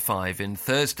 2 of the 5 in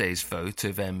Thursday's vote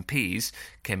of MPs,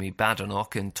 Kemi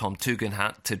Badenoch and Tom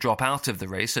Tugendhat, to drop out of the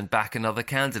race and back another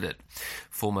candidate.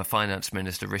 Former Finance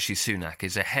Minister Rishi Sunak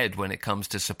is ahead when it comes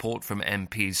to support from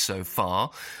MPs so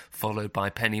far, followed by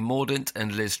Penny Mordaunt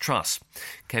and Liz Truss.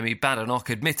 Kemi Badenoch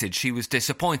admitted she was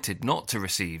disappointed not to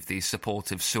receive the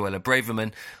support of Suella Braverman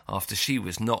after she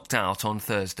was knocked out on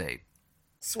Thursday.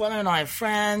 Suella and I are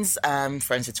friends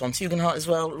with Tom Tugendhat as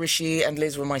well. Rishi and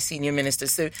Liz were my senior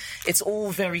ministers, so it's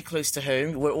all very close to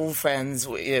home. We're all friends.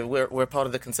 We're part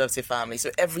of the Conservative family.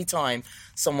 So every time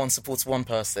someone supports one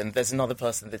person, there's another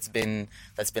person that's been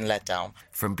let down.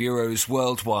 From bureaus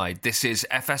worldwide, this is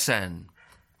FSN.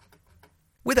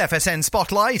 With FSN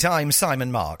Spotlight, I'm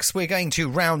Simon Marks. We're going to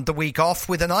round the week off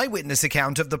with an eyewitness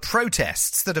account of the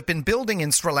protests that have been building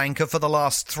in Sri Lanka for the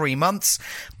last 3 months,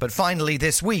 but finally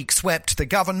this week swept the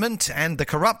government and the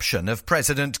corruption of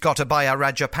President Gotabaya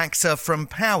Rajapaksa from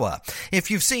power.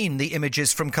 If you've seen the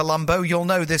images from Colombo, you'll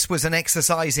know this was an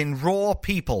exercise in raw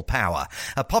people power,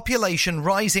 a population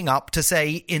rising up to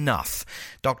say enough.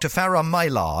 Dr. Farah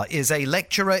Mailar is a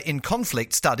lecturer in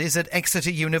conflict studies at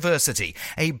Exeter University,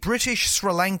 a British Sri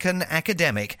Sri Lankan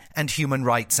academic and human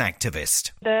rights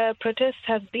activist. The protests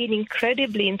have been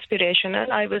incredibly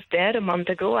inspirational. I was there a month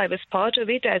ago. I was part of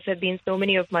it, as have been so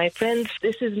many of my friends.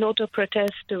 This is not a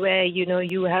protest where,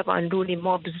 you have unruly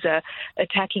mobs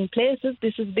attacking places.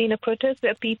 This has been a protest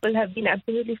where people have been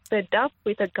absolutely fed up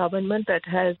with a government that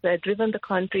has driven the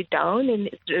country down and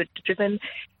driven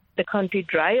the country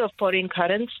dry of foreign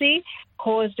currency,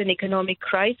 caused an economic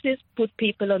crisis, put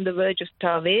people on the verge of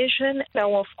starvation.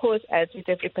 Now, of course, as with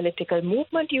every political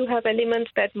movement, you have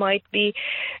elements that might be,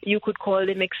 you could call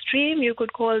them extreme, you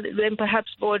could call them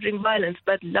perhaps bordering violence,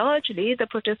 but largely the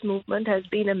protest movement has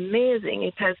been amazing.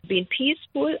 It has been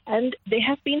peaceful and they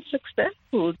have been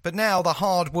successful. But now the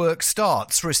hard work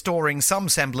starts, restoring some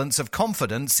semblance of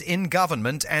confidence in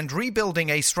government and rebuilding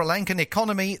a Sri Lankan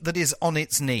economy that is on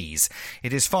its knees.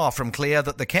 It is far from clear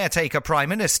that the caretaker Prime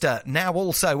Minister, now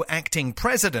also acting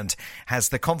president, has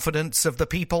the confidence of the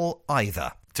people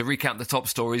either. To recap the top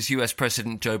stories, US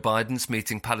President Joe Biden's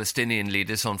meeting Palestinian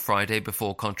leaders on Friday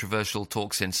before controversial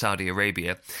talks in Saudi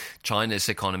Arabia. China's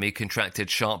economy contracted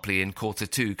sharply in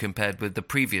Q2 compared with the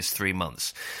previous 3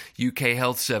 months. UK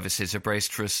health services are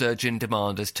braced for a surge in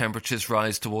demand as temperatures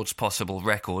rise towards possible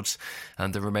records.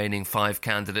 And the remaining 5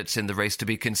 candidates in the race to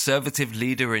be Conservative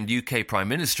leader and UK Prime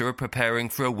Minister are preparing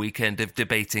for a weekend of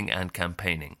debating and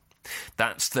campaigning.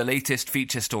 That's the latest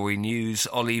feature story news.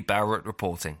 Ollie Barrett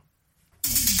reporting.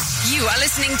 You are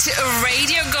listening to a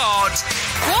radio god.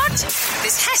 What?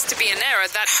 This has to be an error.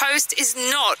 That host is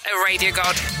not a radio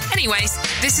god. Anyways,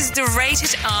 this is the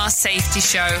Rated R Safety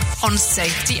Show on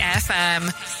Safety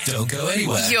FM. Don't go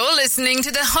anywhere. You're listening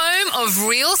to the home of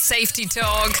real safety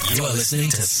talk. You are listening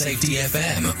to Safety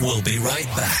FM. We'll be right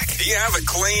back. Do you have a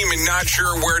claim and not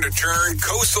sure where to turn?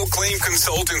 Coastal Claim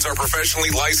Consultants are professionally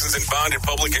licensed and bonded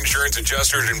public insurance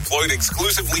adjusters employed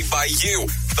exclusively by you,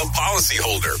 the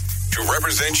policyholder, to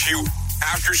represent you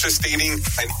after sustaining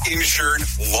an insured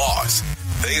loss.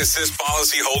 They assist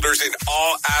policyholders in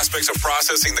all aspects of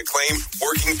processing the claim,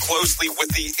 working closely with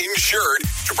the insured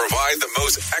to provide the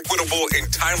most equitable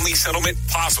and timely settlement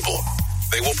possible.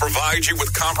 They will provide you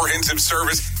with comprehensive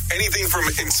service, anything from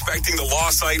inspecting the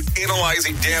loss site,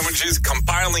 analyzing damages,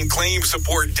 compiling claim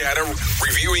support data,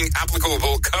 reviewing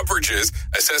applicable coverages,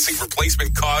 assessing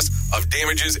replacement costs of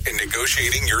damages, and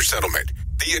negotiating your settlement.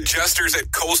 The adjusters at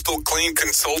Coastal Claim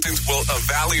Consultants will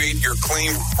evaluate your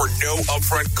claim for no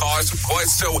upfront cost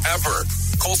whatsoever.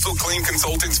 Coastal Claim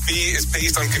Consultants' fee is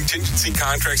based on contingency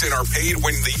contracts and are paid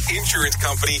when the insurance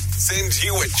company sends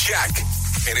you a check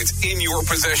and it's in your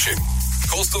possession.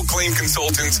 Coastal Claim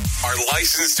Consultants are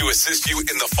licensed to assist you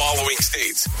in the following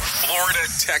states: Florida,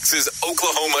 Texas,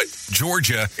 Oklahoma,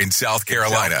 Georgia, and South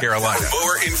Carolina. For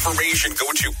more information,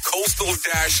 go to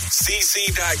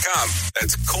coastal-cc.com.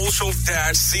 That's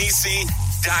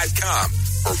coastal-cc.com.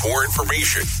 For more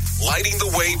information, lighting the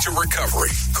way to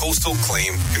recovery. Coastal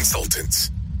Claim Consultants.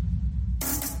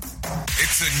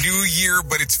 It's a new year,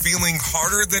 but it's feeling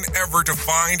harder than ever to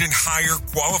find and hire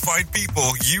qualified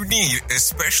people you need,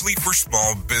 especially for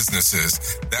small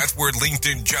businesses. That's where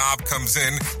LinkedIn Job comes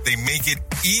in. They make it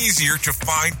easier to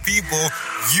find people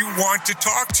you want to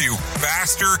talk to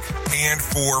faster and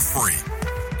for free.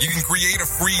 You can create a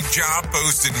free job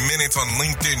post in minutes on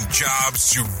LinkedIn Jobs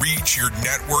to reach your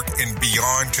network and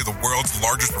beyond to the world's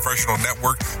largest professional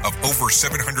network of over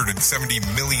 770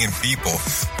 million people.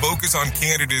 Focus on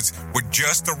candidates with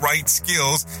just the right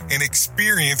skills and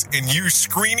experience and use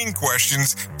screening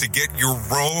questions to get your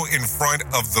role in front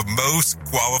of the most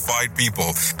qualified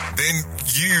people. Then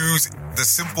use the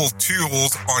simple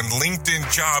tools on LinkedIn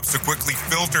Jobs to quickly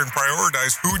filter and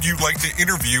prioritize who you'd like to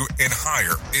interview and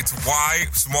hire. It's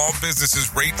why small businesses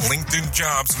rate LinkedIn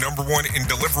Jobs number one in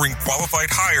delivering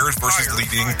qualified hires versus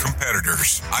leading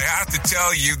competitors. I have to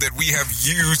tell you that we have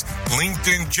used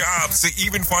LinkedIn Jobs to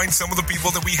even find some of the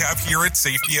people that we have here at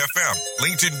Safety FM.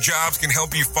 LinkedIn Jobs can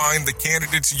help you find the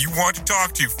candidates you want to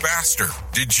talk to faster.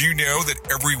 Did you know that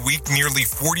every week nearly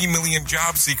 40 million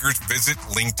job seekers visit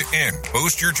LinkedIn?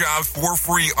 Post your jobs for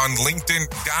free on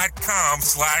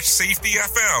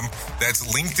LinkedIn.com/safetyfm. That's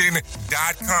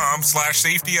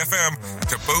LinkedIn.com/safetyfm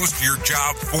to post your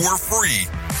job for free.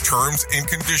 Terms and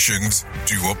conditions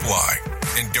do apply.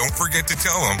 And don't forget to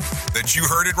tell them that you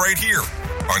heard it right here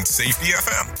on Safety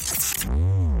FM.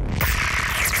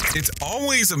 It's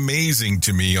always amazing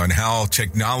to me on how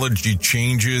technology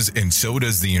changes, and so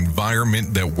does the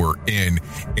environment that we're in.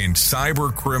 And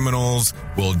cyber criminals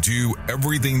will do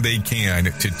everything they can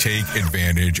to take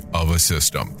advantage of a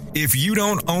system. If you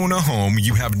don't own a home,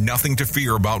 you have nothing to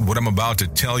fear about what I'm about to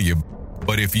tell you.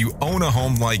 But if you own a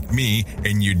home like me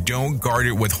and you don't guard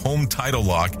it with Home Title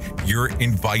Lock, you're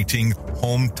inviting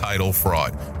home title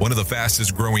fraud. One of the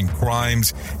fastest growing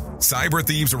crimes. Cyber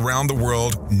thieves around the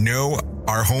world know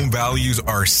our home values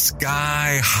are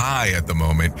sky high at the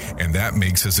moment, and that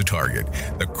makes us a target.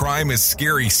 The crime is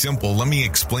scary simple. Let me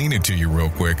explain it to you real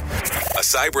quick. A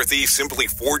cyber thief simply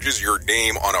forges your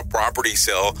name on a property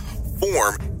sale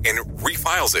form and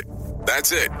refiles it.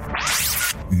 That's it.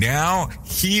 Now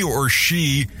he or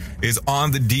she is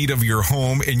on the deed of your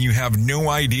home and you have no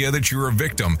idea that you're a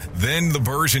victim. Then the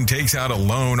person takes out a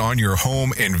loan on your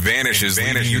home and vanishes,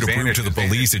 leaving you to prove to the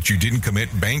police that you didn't commit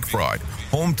bank fraud.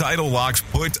 Home Title Locks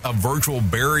puts a virtual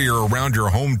barrier around your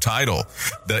home title.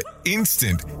 The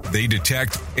instant they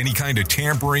detect any kind of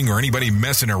tampering or anybody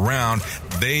messing around,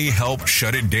 they help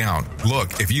shut it down.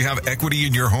 Look, if you have equity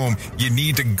in your home, you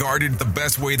need to guard it the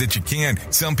best way that you can.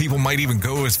 Some people might even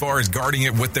go as far as guarding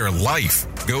it with their life.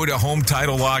 Go to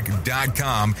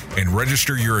HometitleLock.com and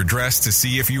register your address to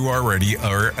see if you already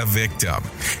are a victim.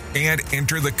 And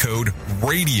enter the code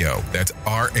RADIO. That's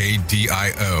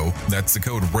RADIO. That's the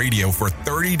code RADIO for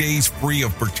 30 days free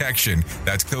of protection.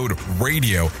 That's code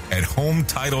RADIO at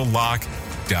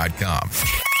HometitleLock.com.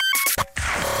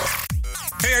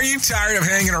 Hey, are you tired of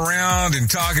hanging around and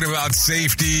talking about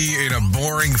safety in a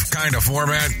boring kind of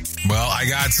format? Well, I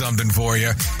got something for you.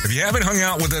 If you haven't hung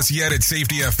out with us yet at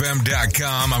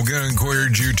safetyfm.com, I'm going to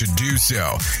encourage you to do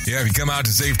so. Yeah, if you come out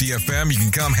to Safety FM, you can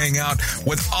come hang out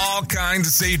with all kinds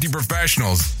of safety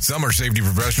professionals. Some are safety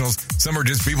professionals. Some are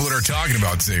just people that are talking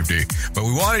about safety. But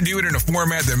we want to do it in a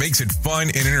format that makes it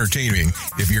fun and entertaining.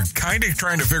 If you're kind of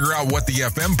trying to figure out what the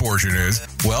FM portion is,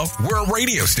 well, we're a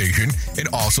radio station and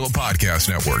also a podcast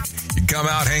network. You can come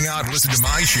out, hang out, and listen to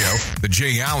my show, The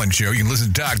Jay Allen Show. You can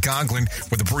listen to Todd Conklin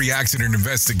with the pre-accident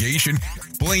investigation,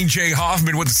 Blaine J.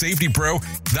 Hoffman with the Safety Pro,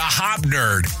 the Hop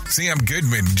Nerd, Sam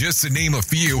Goodman, just to name a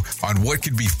few on what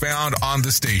could be found on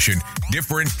the station.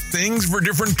 Different things for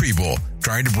different people,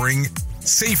 trying to bring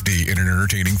safety in an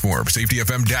entertaining form.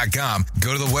 SafetyFM.com.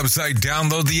 Go to the website,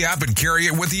 download the app, and carry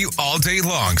it with you all day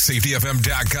long.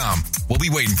 SafetyFM.com. We'll be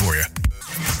waiting for you.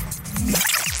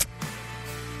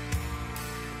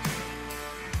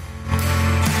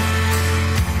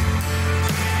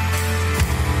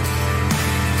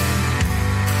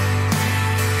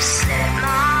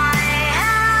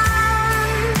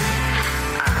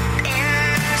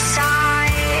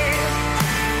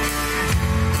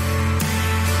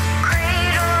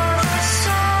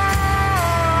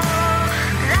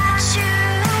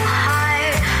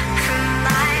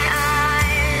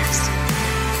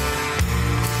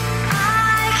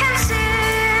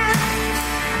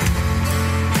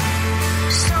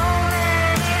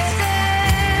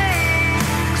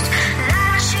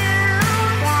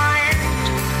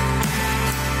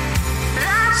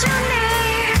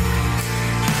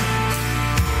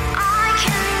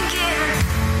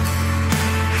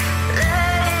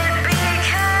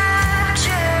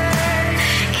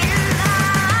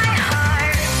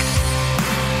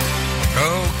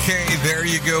 There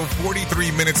you go, 43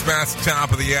 minutes past the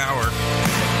top of the hour.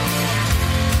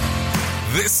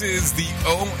 This is the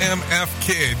OMF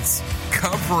Kids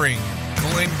covering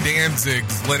Glenn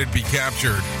Danzig's Let It Be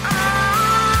Captured.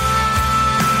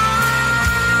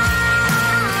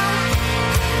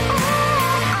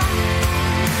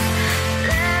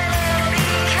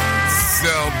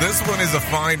 So this one is a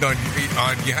find on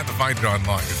you have to find it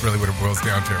online. It's really what it boils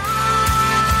down to.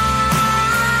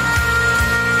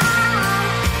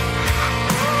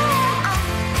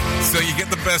 So you get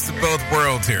the best of both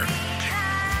worlds here.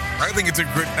 I think it's a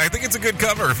good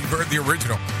cover if you've heard the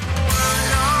original.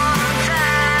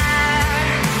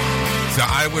 So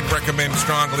I would recommend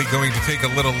strongly going to take a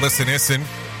little listen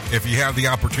if you have the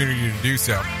opportunity to do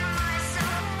so.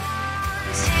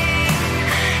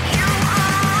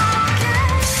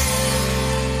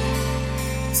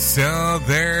 So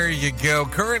there you go.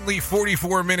 Currently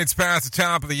 44 minutes past the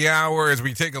top of the hour as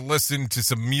we take a listen to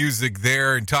some music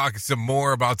there and talk some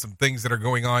more about some things that are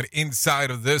going on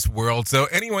inside of this world. So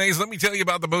anyways, let me tell you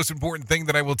about the most important thing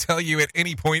that I will tell you at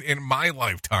any point in my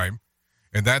lifetime.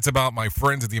 And that's about my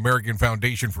friends at the American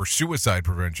Foundation for Suicide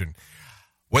Prevention.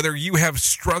 Whether you have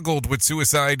struggled with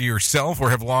suicide yourself or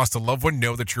have lost a loved one,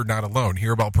 know that you're not alone.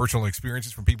 Hear about personal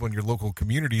experiences from people in your local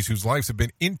communities whose lives have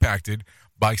been impacted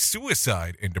by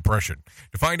suicide and depression.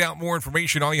 To find out more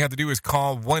information, all you have to do is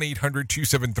call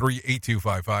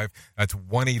 1-800-273-8255. That's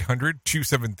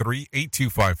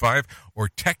 1-800-273-8255. Or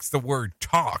text the word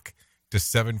TALK to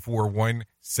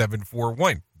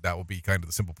 741-741. That will be kind of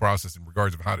the simple process in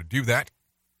regards of how to do that.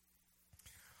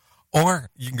 Or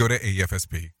you can go to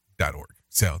AFSP.org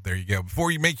So there you go.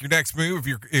 Before you make your next move,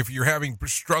 if you're having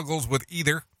struggles with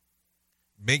either,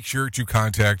 make sure to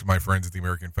contact my friends at the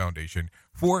American Foundation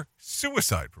for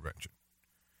suicide prevention.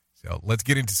 So let's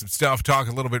get into some stuff, talk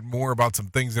a little bit more about some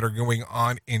things that are going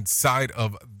on inside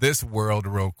of this world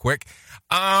real quick.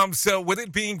 So with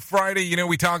it being Friday,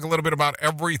 we talk a little bit about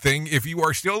everything. If you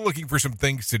are still looking for some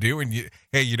things to do and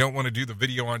you don't want to do the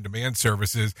video on demand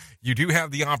services, you do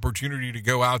have the opportunity to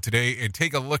go out today and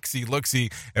take a look-see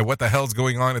at what the hell's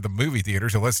going on at the movie theater.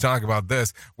 So let's talk about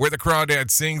this. Where the Crawdad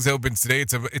Sings opens today.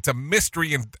 It's a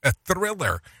mystery and a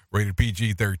thriller, rated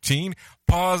PG-13.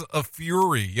 Paws of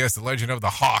Fury. Yes, The Legend of the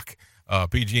Hawk.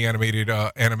 PG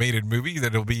animated movie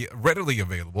that'll be readily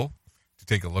available to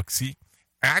take a look-see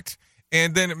at.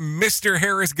 And then Mr.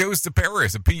 Harris Goes to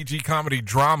Paris, a PG comedy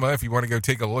drama, if you want to go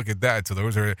take a look at that. So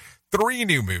those are 3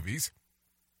 new movies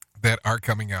that are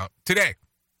coming out today.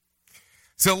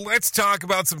 So let's talk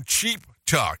about some cheap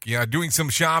talk. Yeah, doing some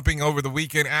shopping over the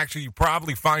weekend. Actually, you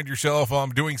probably find yourself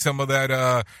doing some of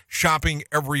that shopping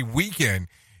every weekend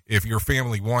if your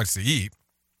family wants to eat.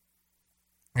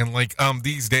 And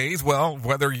these days, well,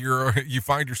 whether you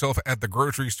find yourself at the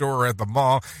grocery store or at the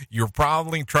mall, you're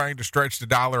probably trying to stretch the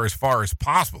dollar as far as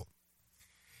possible.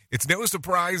 It's no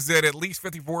surprise that at least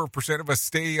 54% of us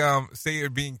say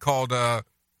being called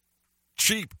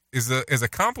cheap is a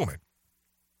compliment,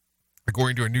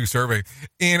 according to a new survey.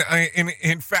 In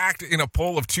fact, in a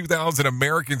poll of 2,000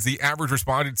 Americans, the average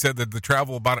respondent said that they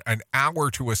travel about an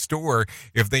hour to a store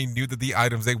if they knew that the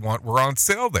items they want were on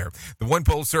sale there. The one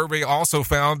poll survey also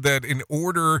found that in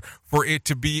order for it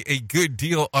to be a good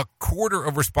deal, a quarter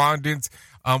of respondents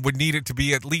would need it to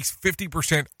be at least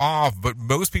 50% off, but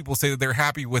most people say that they're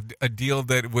happy with a deal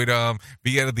that would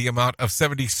be at the amount of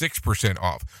 76%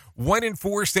 off. 1 in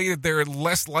 4 say that they're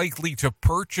less likely to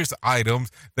purchase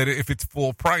items that if it's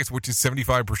full price, which is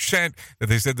 75%, that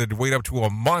they said they'd wait up to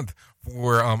a month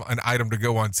for an item to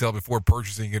go on sale before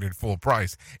purchasing it at full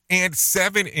price. And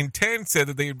 7 in 10 said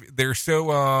that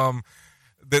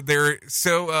they're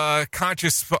so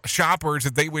conscious shoppers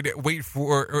that they would wait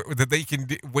for, or that they can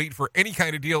wait for any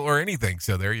kind of deal or anything.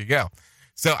 So there you go.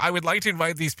 So I would like to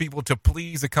invite these people to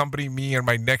please accompany me on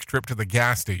my next trip to the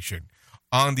gas station.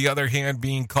 On the other hand,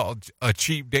 being called a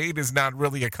cheap date is not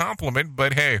really a compliment,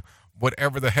 but hey,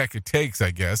 whatever the heck it takes,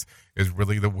 I guess, is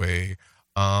really the way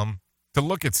to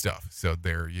look at stuff. So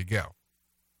there you go.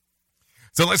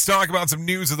 So let's talk about some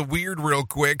news of the weird real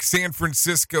quick. San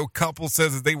Francisco couple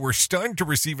says that they were stunned to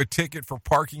receive a ticket for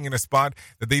parking in a spot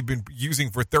that they've been using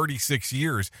for 36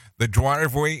 years, the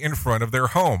driveway in front of their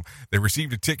home. They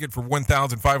received a ticket for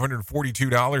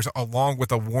 $1,542 along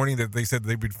with a warning that they said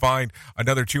they would find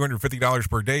another $250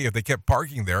 per day if they kept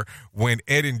parking there. When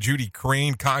Ed and Judy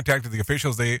Crane contacted the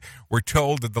officials, they were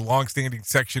told that the longstanding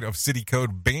section of city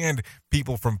code banned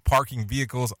people from parking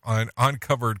vehicles on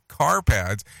uncovered car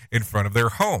pads in front of their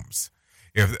homes.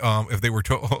 If they were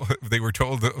told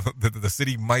that the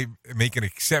city might make an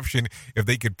exception if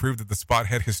they could prove that the spot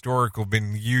had historically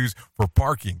been used for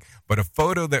parking, but a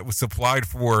photo that was supplied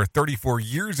for 34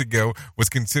 years ago was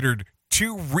considered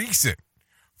too recent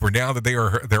for now that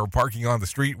they're parking on the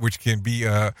street, which can be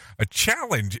a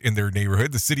challenge in their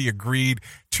neighborhood. The city agreed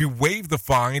to waive the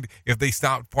fine if they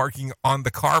stopped parking on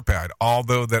the car pad,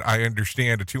 although that I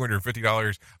understand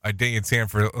 $250 a day in San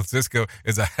Francisco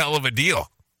is a hell of a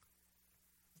deal.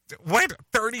 What?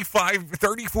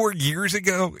 34 years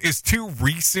ago is too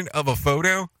recent of a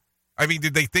photo? I mean,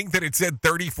 did they think that it said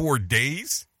 34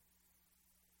 days?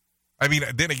 I mean,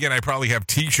 then again, I probably have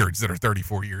T-shirts that are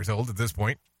 34 years old at this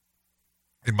point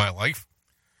in my life.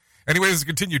 Anyways, let's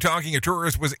continue talking. A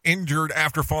tourist was injured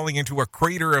after falling into a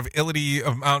crater of Illity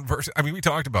of Mount Versus. I mean, we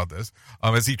talked about this.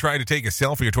 As he tried to take a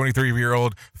selfie, a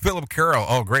 23-year-old Philip Carroll.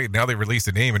 Oh, great. Now they released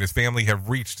a name, and his family have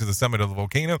reached to the summit of the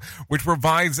volcano, which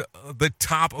provides the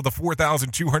top of the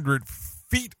 4,200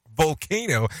 feet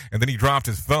volcano, and then he dropped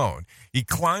his phone. He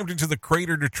climbed into the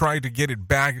crater to try to get it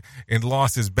back and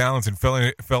lost his balance and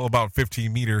fell about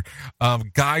 15 meters.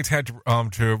 Guides had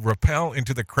to rappel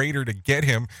into the crater to get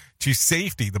him to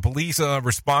safety. The police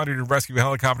responded, and rescue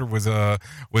helicopter was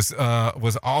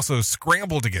also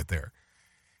scrambled to get there.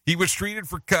 He was treated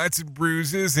for cuts and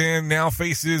bruises and now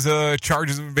faces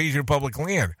charges of invasion of public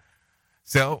land.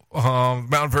 So,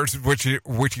 Mount Versus,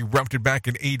 which erupted back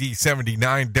in AD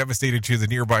 79, devastated to the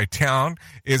nearby town,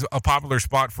 is a popular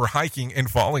spot for hiking and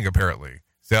falling, apparently.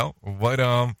 So, what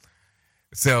a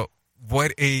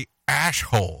ash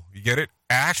hole. You get it?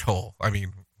 Ash hole. I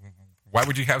mean, why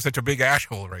would you have such a big ash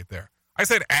hole right there? I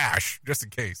said ash, just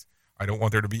in case. I don't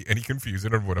want there to be any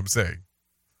confusion on what I'm saying.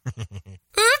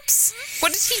 Oops! Oops.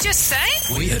 What did he just say?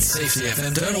 We at Safety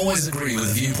FM don't always agree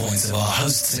with viewpoints of our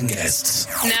hosts and guests.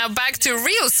 Now back to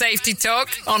real safety talk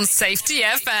on Safety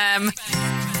FM.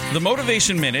 The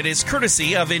Motivation Minute is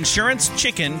courtesy of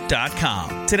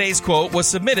InsuranceChicken.com. Today's quote was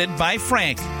submitted by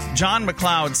Frank. John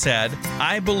McLeod said,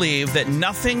 "I believe that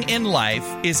nothing in life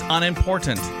is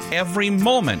unimportant. Every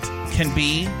moment can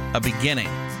be a beginning."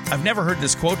 I've never heard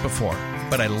this quote before,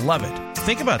 but I love it.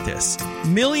 Think about this.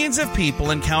 Millions of people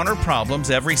encounter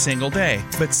problems every single day,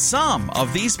 but some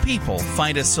of these people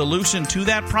find a solution to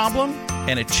that problem,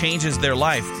 and it changes their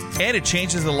life, and it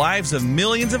changes the lives of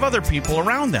millions of other people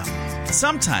around them.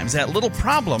 Sometimes that little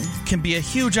problem can be a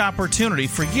huge opportunity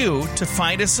for you to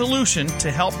find a solution to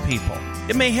help people.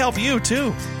 It may help you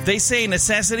too. They say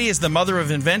necessity is the mother of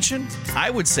invention.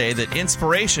 I would say that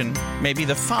inspiration may be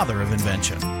the father of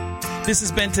invention. This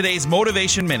has been today's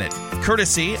Motivation Minute,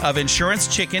 courtesy of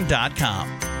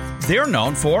InsuranceChicken.com. They're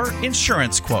known for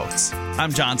insurance quotes.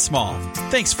 I'm John Small.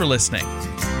 Thanks for listening.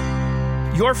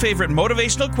 Your favorite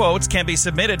motivational quotes can be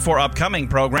submitted for upcoming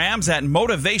programs at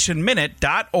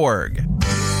motivationminute.org.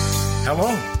 Hello,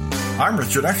 I'm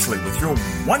Richard Exley with your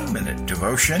 1-minute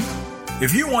devotion.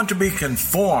 If you want to be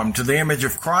conformed to the image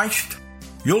of Christ,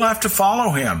 you'll have to follow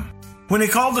him. When he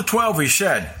called the 12, he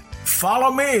said,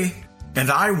 "Follow me, and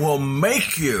I will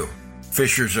make you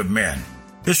fishers of men."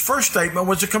 His first statement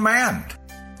was a command,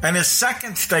 and his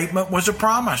second statement was a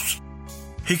promise.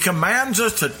 He commands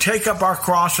us to take up our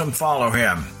cross and follow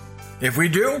him. If we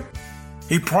do,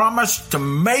 he promised to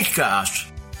make us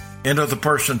into the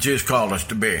persons he has called us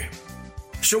to be.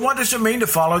 So what does it mean to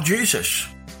follow Jesus?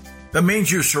 That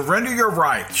means you surrender your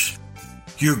rights.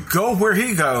 You go where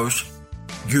he goes.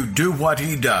 You do what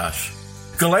he does.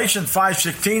 Galatians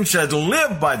 5:16 says,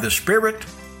 "Live by the Spirit,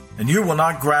 and you will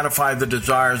not gratify the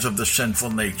desires of the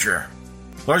sinful nature."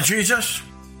 Lord Jesus,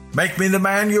 make me the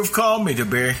man you've called me to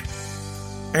be.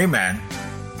 Amen.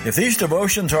 If these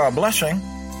devotions are a blessing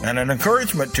and an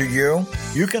encouragement to you,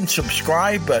 you can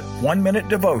subscribe at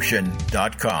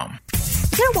oneminutedevotion.com.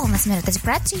 Your Wellness Minute is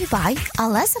brought to you by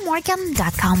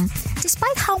AlessaMorgan.com.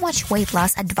 Despite how much weight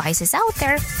loss advice is out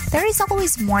there is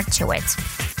always more to it.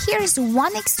 Here's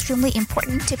one extremely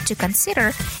important tip to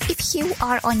consider if you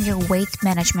are on your weight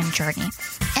management journey.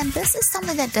 And this is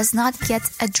something that does not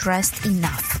get addressed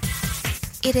enough.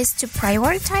 It is to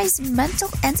prioritize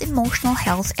mental and emotional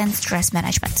health and stress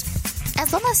management.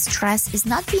 As long as stress is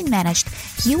not being managed,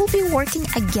 you will be working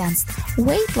against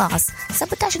weight loss,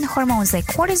 sabotaging hormones like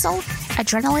cortisol,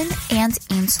 adrenaline, and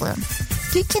insulin.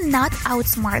 You cannot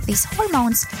outsmart these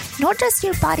hormones, nor does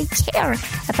your body care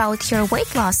about your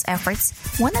weight loss efforts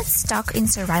when it's stuck in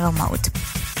survival mode.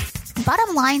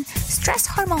 Bottom line, stress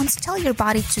hormones tell your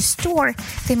body to store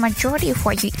the majority of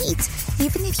what you eat,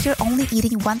 even if you're only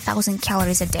eating 1,000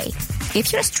 calories a day.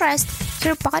 If you're stressed,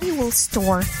 your body will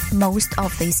store most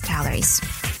of these calories.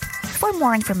 For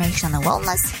more information on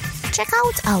wellness, check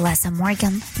out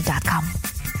AlessaMorgan.com.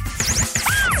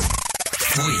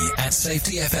 We at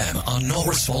Safety FM are not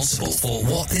responsible for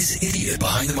what this idiot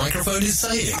behind the microphone is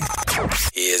saying.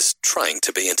 He is trying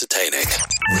to be entertaining.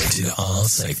 Rated R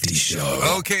Safety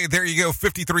Show. Okay, there you go.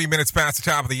 53 minutes past the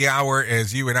top of the hour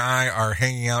as you and I are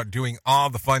hanging out doing all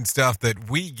the fun stuff that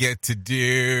we get to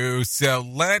do. So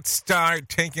let's start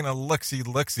taking a look-see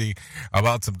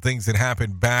about some things that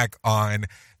happened back on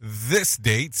this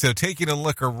date. So taking a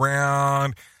look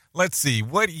around... Let's see,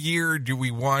 what year do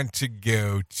we want to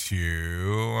go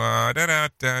to?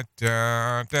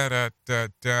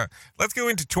 Let's go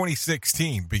into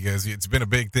 2016 because it's been a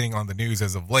big thing on the news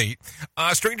as of late.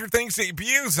 Stranger Things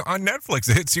debuts on Netflix,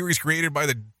 a hit series created by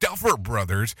the Duffer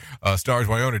Brothers. Stars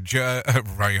Winona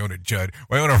Ryder,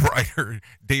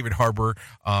 David Harbour,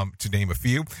 to name a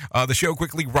few. The show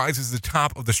quickly rises to the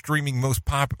top of the streaming most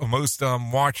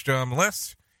watched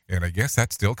list. And I guess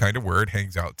that's still kind of where it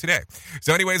hangs out today.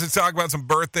 So anyways, let's talk about some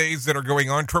birthdays that are going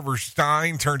on. Trevor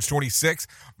Stein turns 26.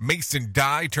 Mason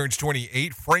Dye turns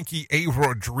 28. Frankie A.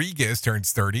 Rodriguez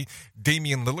turns 30.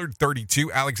 Damian Lillard,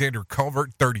 32. Alexander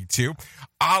Culvert, 32.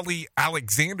 Ali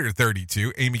Alexander,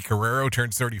 32. Amy Carrero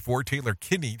turns 34. Taylor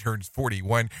Kinney turns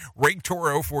 41. Ray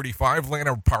Toro, 45.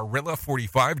 Lana Parrilla,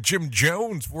 45. Jim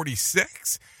Jones,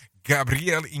 46.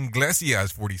 Gabriel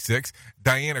Iglesias, 46.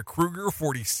 Diana Kruger,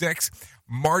 46.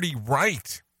 Marty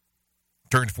Wright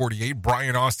turns 48.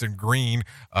 Brian Austin Green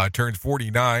turns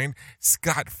 49.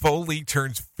 Scott Foley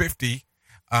turns 50.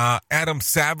 Adam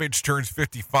Savage turns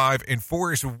 55. And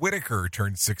Forrest Whitaker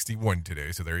turns 61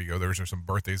 today. So there you go. Those are some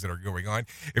birthdays that are going on.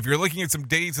 If you're looking at some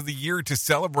days of the year to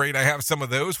celebrate, I have some of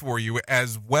those for you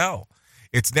as well.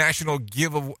 It's National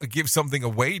Give Something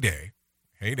Away Day.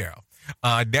 Hey now.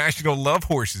 National Love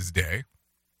Horses Day.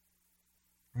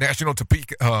 National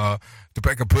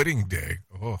Topeka Pudding Day.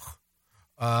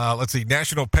 Let's see.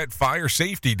 National Pet Fire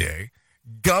Safety Day.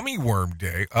 Gummy Worm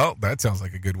Day. Oh, that sounds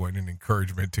like a good one, an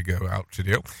encouragement to go out to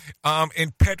do.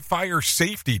 And Pet Fire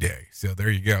Safety Day. So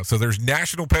there you go. So there's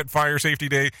National Pet Fire Safety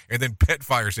Day and then Pet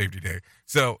Fire Safety Day.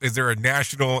 So is there a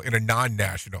national and a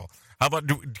non-national? How about,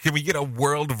 can we get a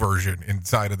world version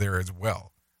inside of there as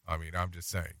well? I mean, I'm just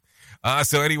saying.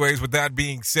 So anyways, with that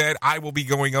being said, I will be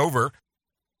going over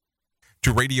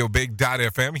to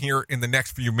radiobig.fm here in the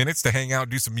next few minutes to hang out,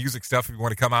 do some music stuff if you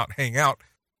want to come out, hang out,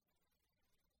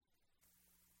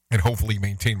 and hopefully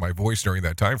maintain my voice during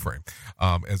that time frame,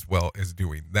 as well as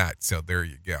doing that. So there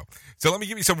you go. So let me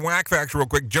give you some whack facts real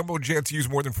quick. Jumbo jets use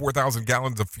more than 4,000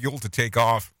 gallons of fuel to take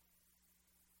off.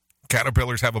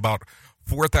 Caterpillars have about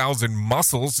 4,000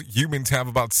 muscles. Humans have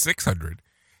about 600.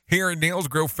 Hair and nails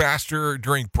grow faster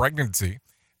during pregnancy.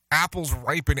 Apples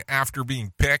ripen after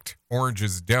being picked.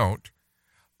 Oranges don't.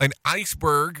 An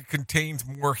iceberg contains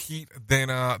more heat than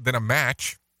a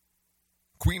match.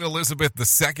 Queen Elizabeth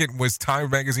II was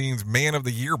Time Magazine's Man of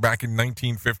the Year back in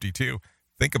 1952.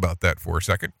 Think about that for a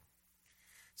second.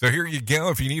 So here you go.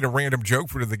 If you need a random joke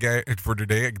for today,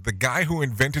 the guy who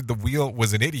invented the wheel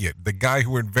was an idiot. The guy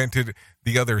who invented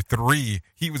the other three,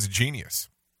 he was a genius.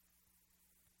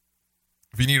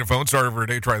 If you need a phone starter for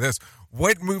today, try this.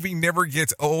 What movie never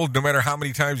gets old no matter how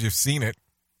many times you've seen it?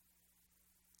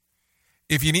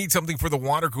 If you need something for the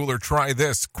water cooler, try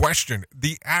this. Question.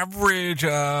 The average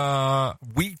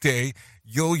weekday,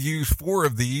 you'll use 4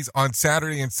 of these. On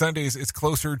Saturday and Sundays, it's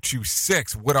closer to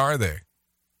 6. What are they?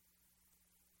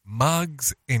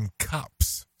 Mugs and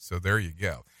cups. So there you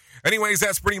go. Anyways,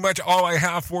 that's pretty much all I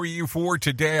have for you for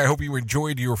today. I hope you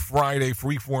enjoyed your Friday,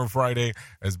 Freeform Friday,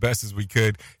 as best as we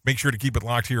could. Make sure to keep it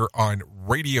locked here on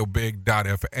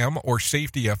radiobig.fm or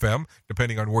Safety FM,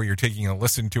 depending on where you're taking a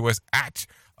listen to us at.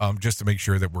 Just to make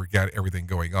sure that we've got everything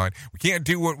going on. We can't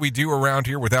do what we do around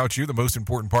here without you, the most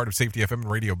important part of Safety FM and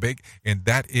Radio Big, and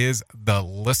that is the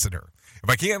listener. If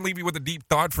I can't leave you with a deep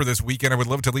thought for this weekend, I would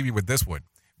love to leave you with this one.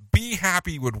 Be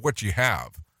happy with what you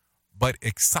have, but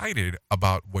excited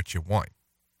about what you want.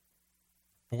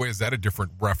 Boy, is that a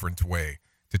different reference way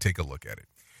to take a look at it.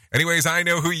 Anyways, I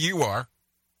know who you are.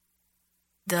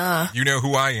 Duh. You know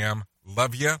who I am.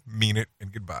 Love you, mean it,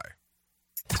 and goodbye.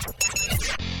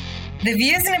 The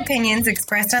views and opinions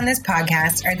expressed on this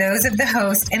podcast are those of the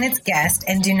host and its guest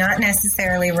and do not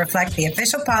necessarily reflect the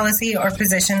official policy or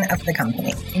position of the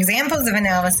company. Examples of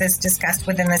analysis discussed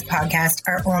within this podcast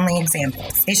are only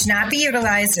examples. They should not be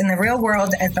utilized in the real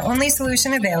world as the only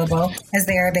solution available, as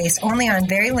they are based only on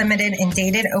very limited and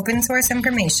dated open source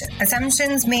information.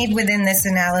 Assumptions made within this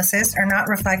analysis are not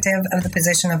reflective of the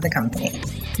position of the company.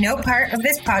 No part of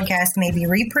this podcast may be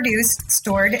reproduced,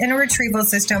 stored in a retrieval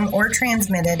system, or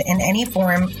transmitted in any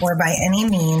form or by any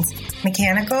means,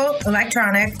 mechanical,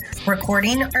 electronic,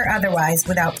 recording, or otherwise,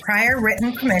 without prior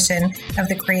written permission of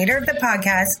the creator of the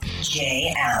podcast,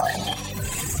 Jay Allen.